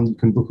one-to-one, you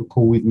can book a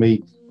call with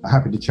me. I'm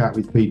happy to chat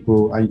with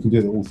people, and you can do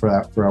it all for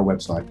our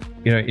website.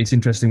 It's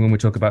interesting when we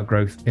talk about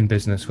growth in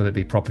business, whether it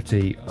be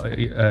property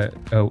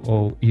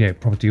or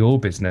property or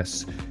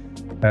business.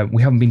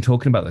 We haven't been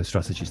talking about those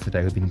strategies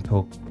today. We've been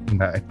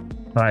talking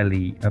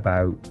entirely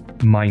about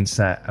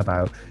mindset,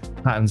 about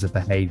patterns of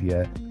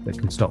behavior that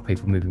can stop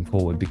people moving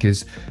forward,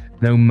 because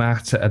no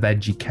matter of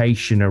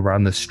education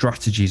around the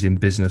strategies in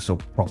business or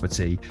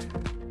property,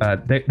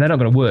 they're not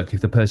going to work if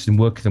the person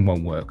working them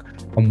won't work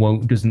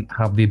and doesn't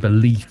have the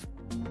belief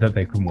that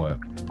they can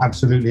work.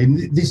 Absolutely.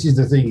 And this is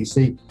the thing, you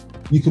see,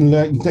 you can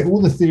take all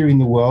the theory in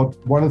the world.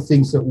 One of the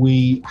things that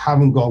we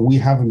haven't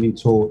been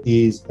taught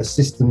is a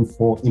system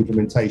for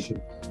implementation.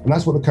 And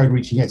that's what the Code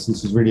Reaching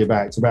Excellence is really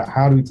about. It's about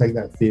how do we take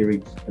that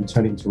theory and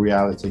turn it into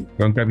reality.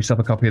 Go and grab yourself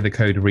a copy of the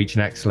Code of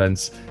Reaching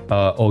Excellence,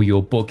 or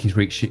your book is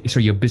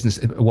your business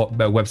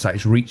website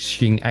is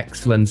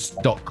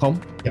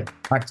reachingexcellence.com. Yep.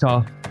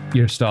 Akhtar,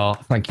 you're a star.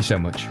 Thank you so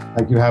much.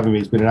 Thank you for having me.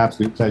 It's been an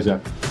absolute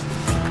pleasure.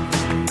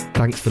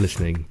 Thanks for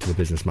listening to the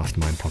Business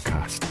Mastermind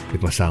podcast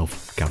with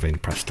myself, Gavin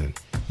Preston.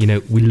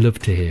 We love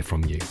to hear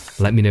from you.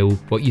 Let me know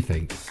what you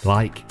think.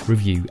 Like,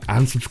 review,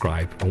 and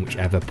subscribe on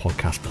whichever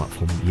podcast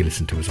platform you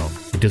listen to us on.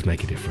 It does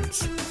make a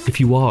difference. If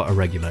you are a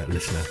regular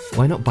listener,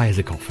 why not buy us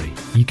a coffee?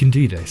 You can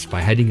do this by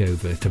heading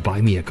over to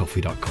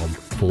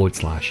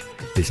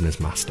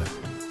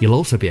buymeacoffee.com/businessmaster. You'll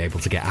also be able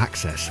to get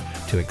access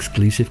to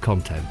exclusive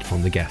content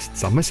from the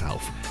guests and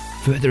myself,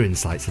 further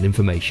insights and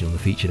information on the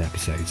featured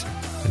episodes,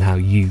 and how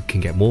you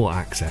can get more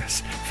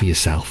access for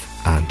yourself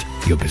and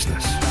your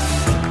business.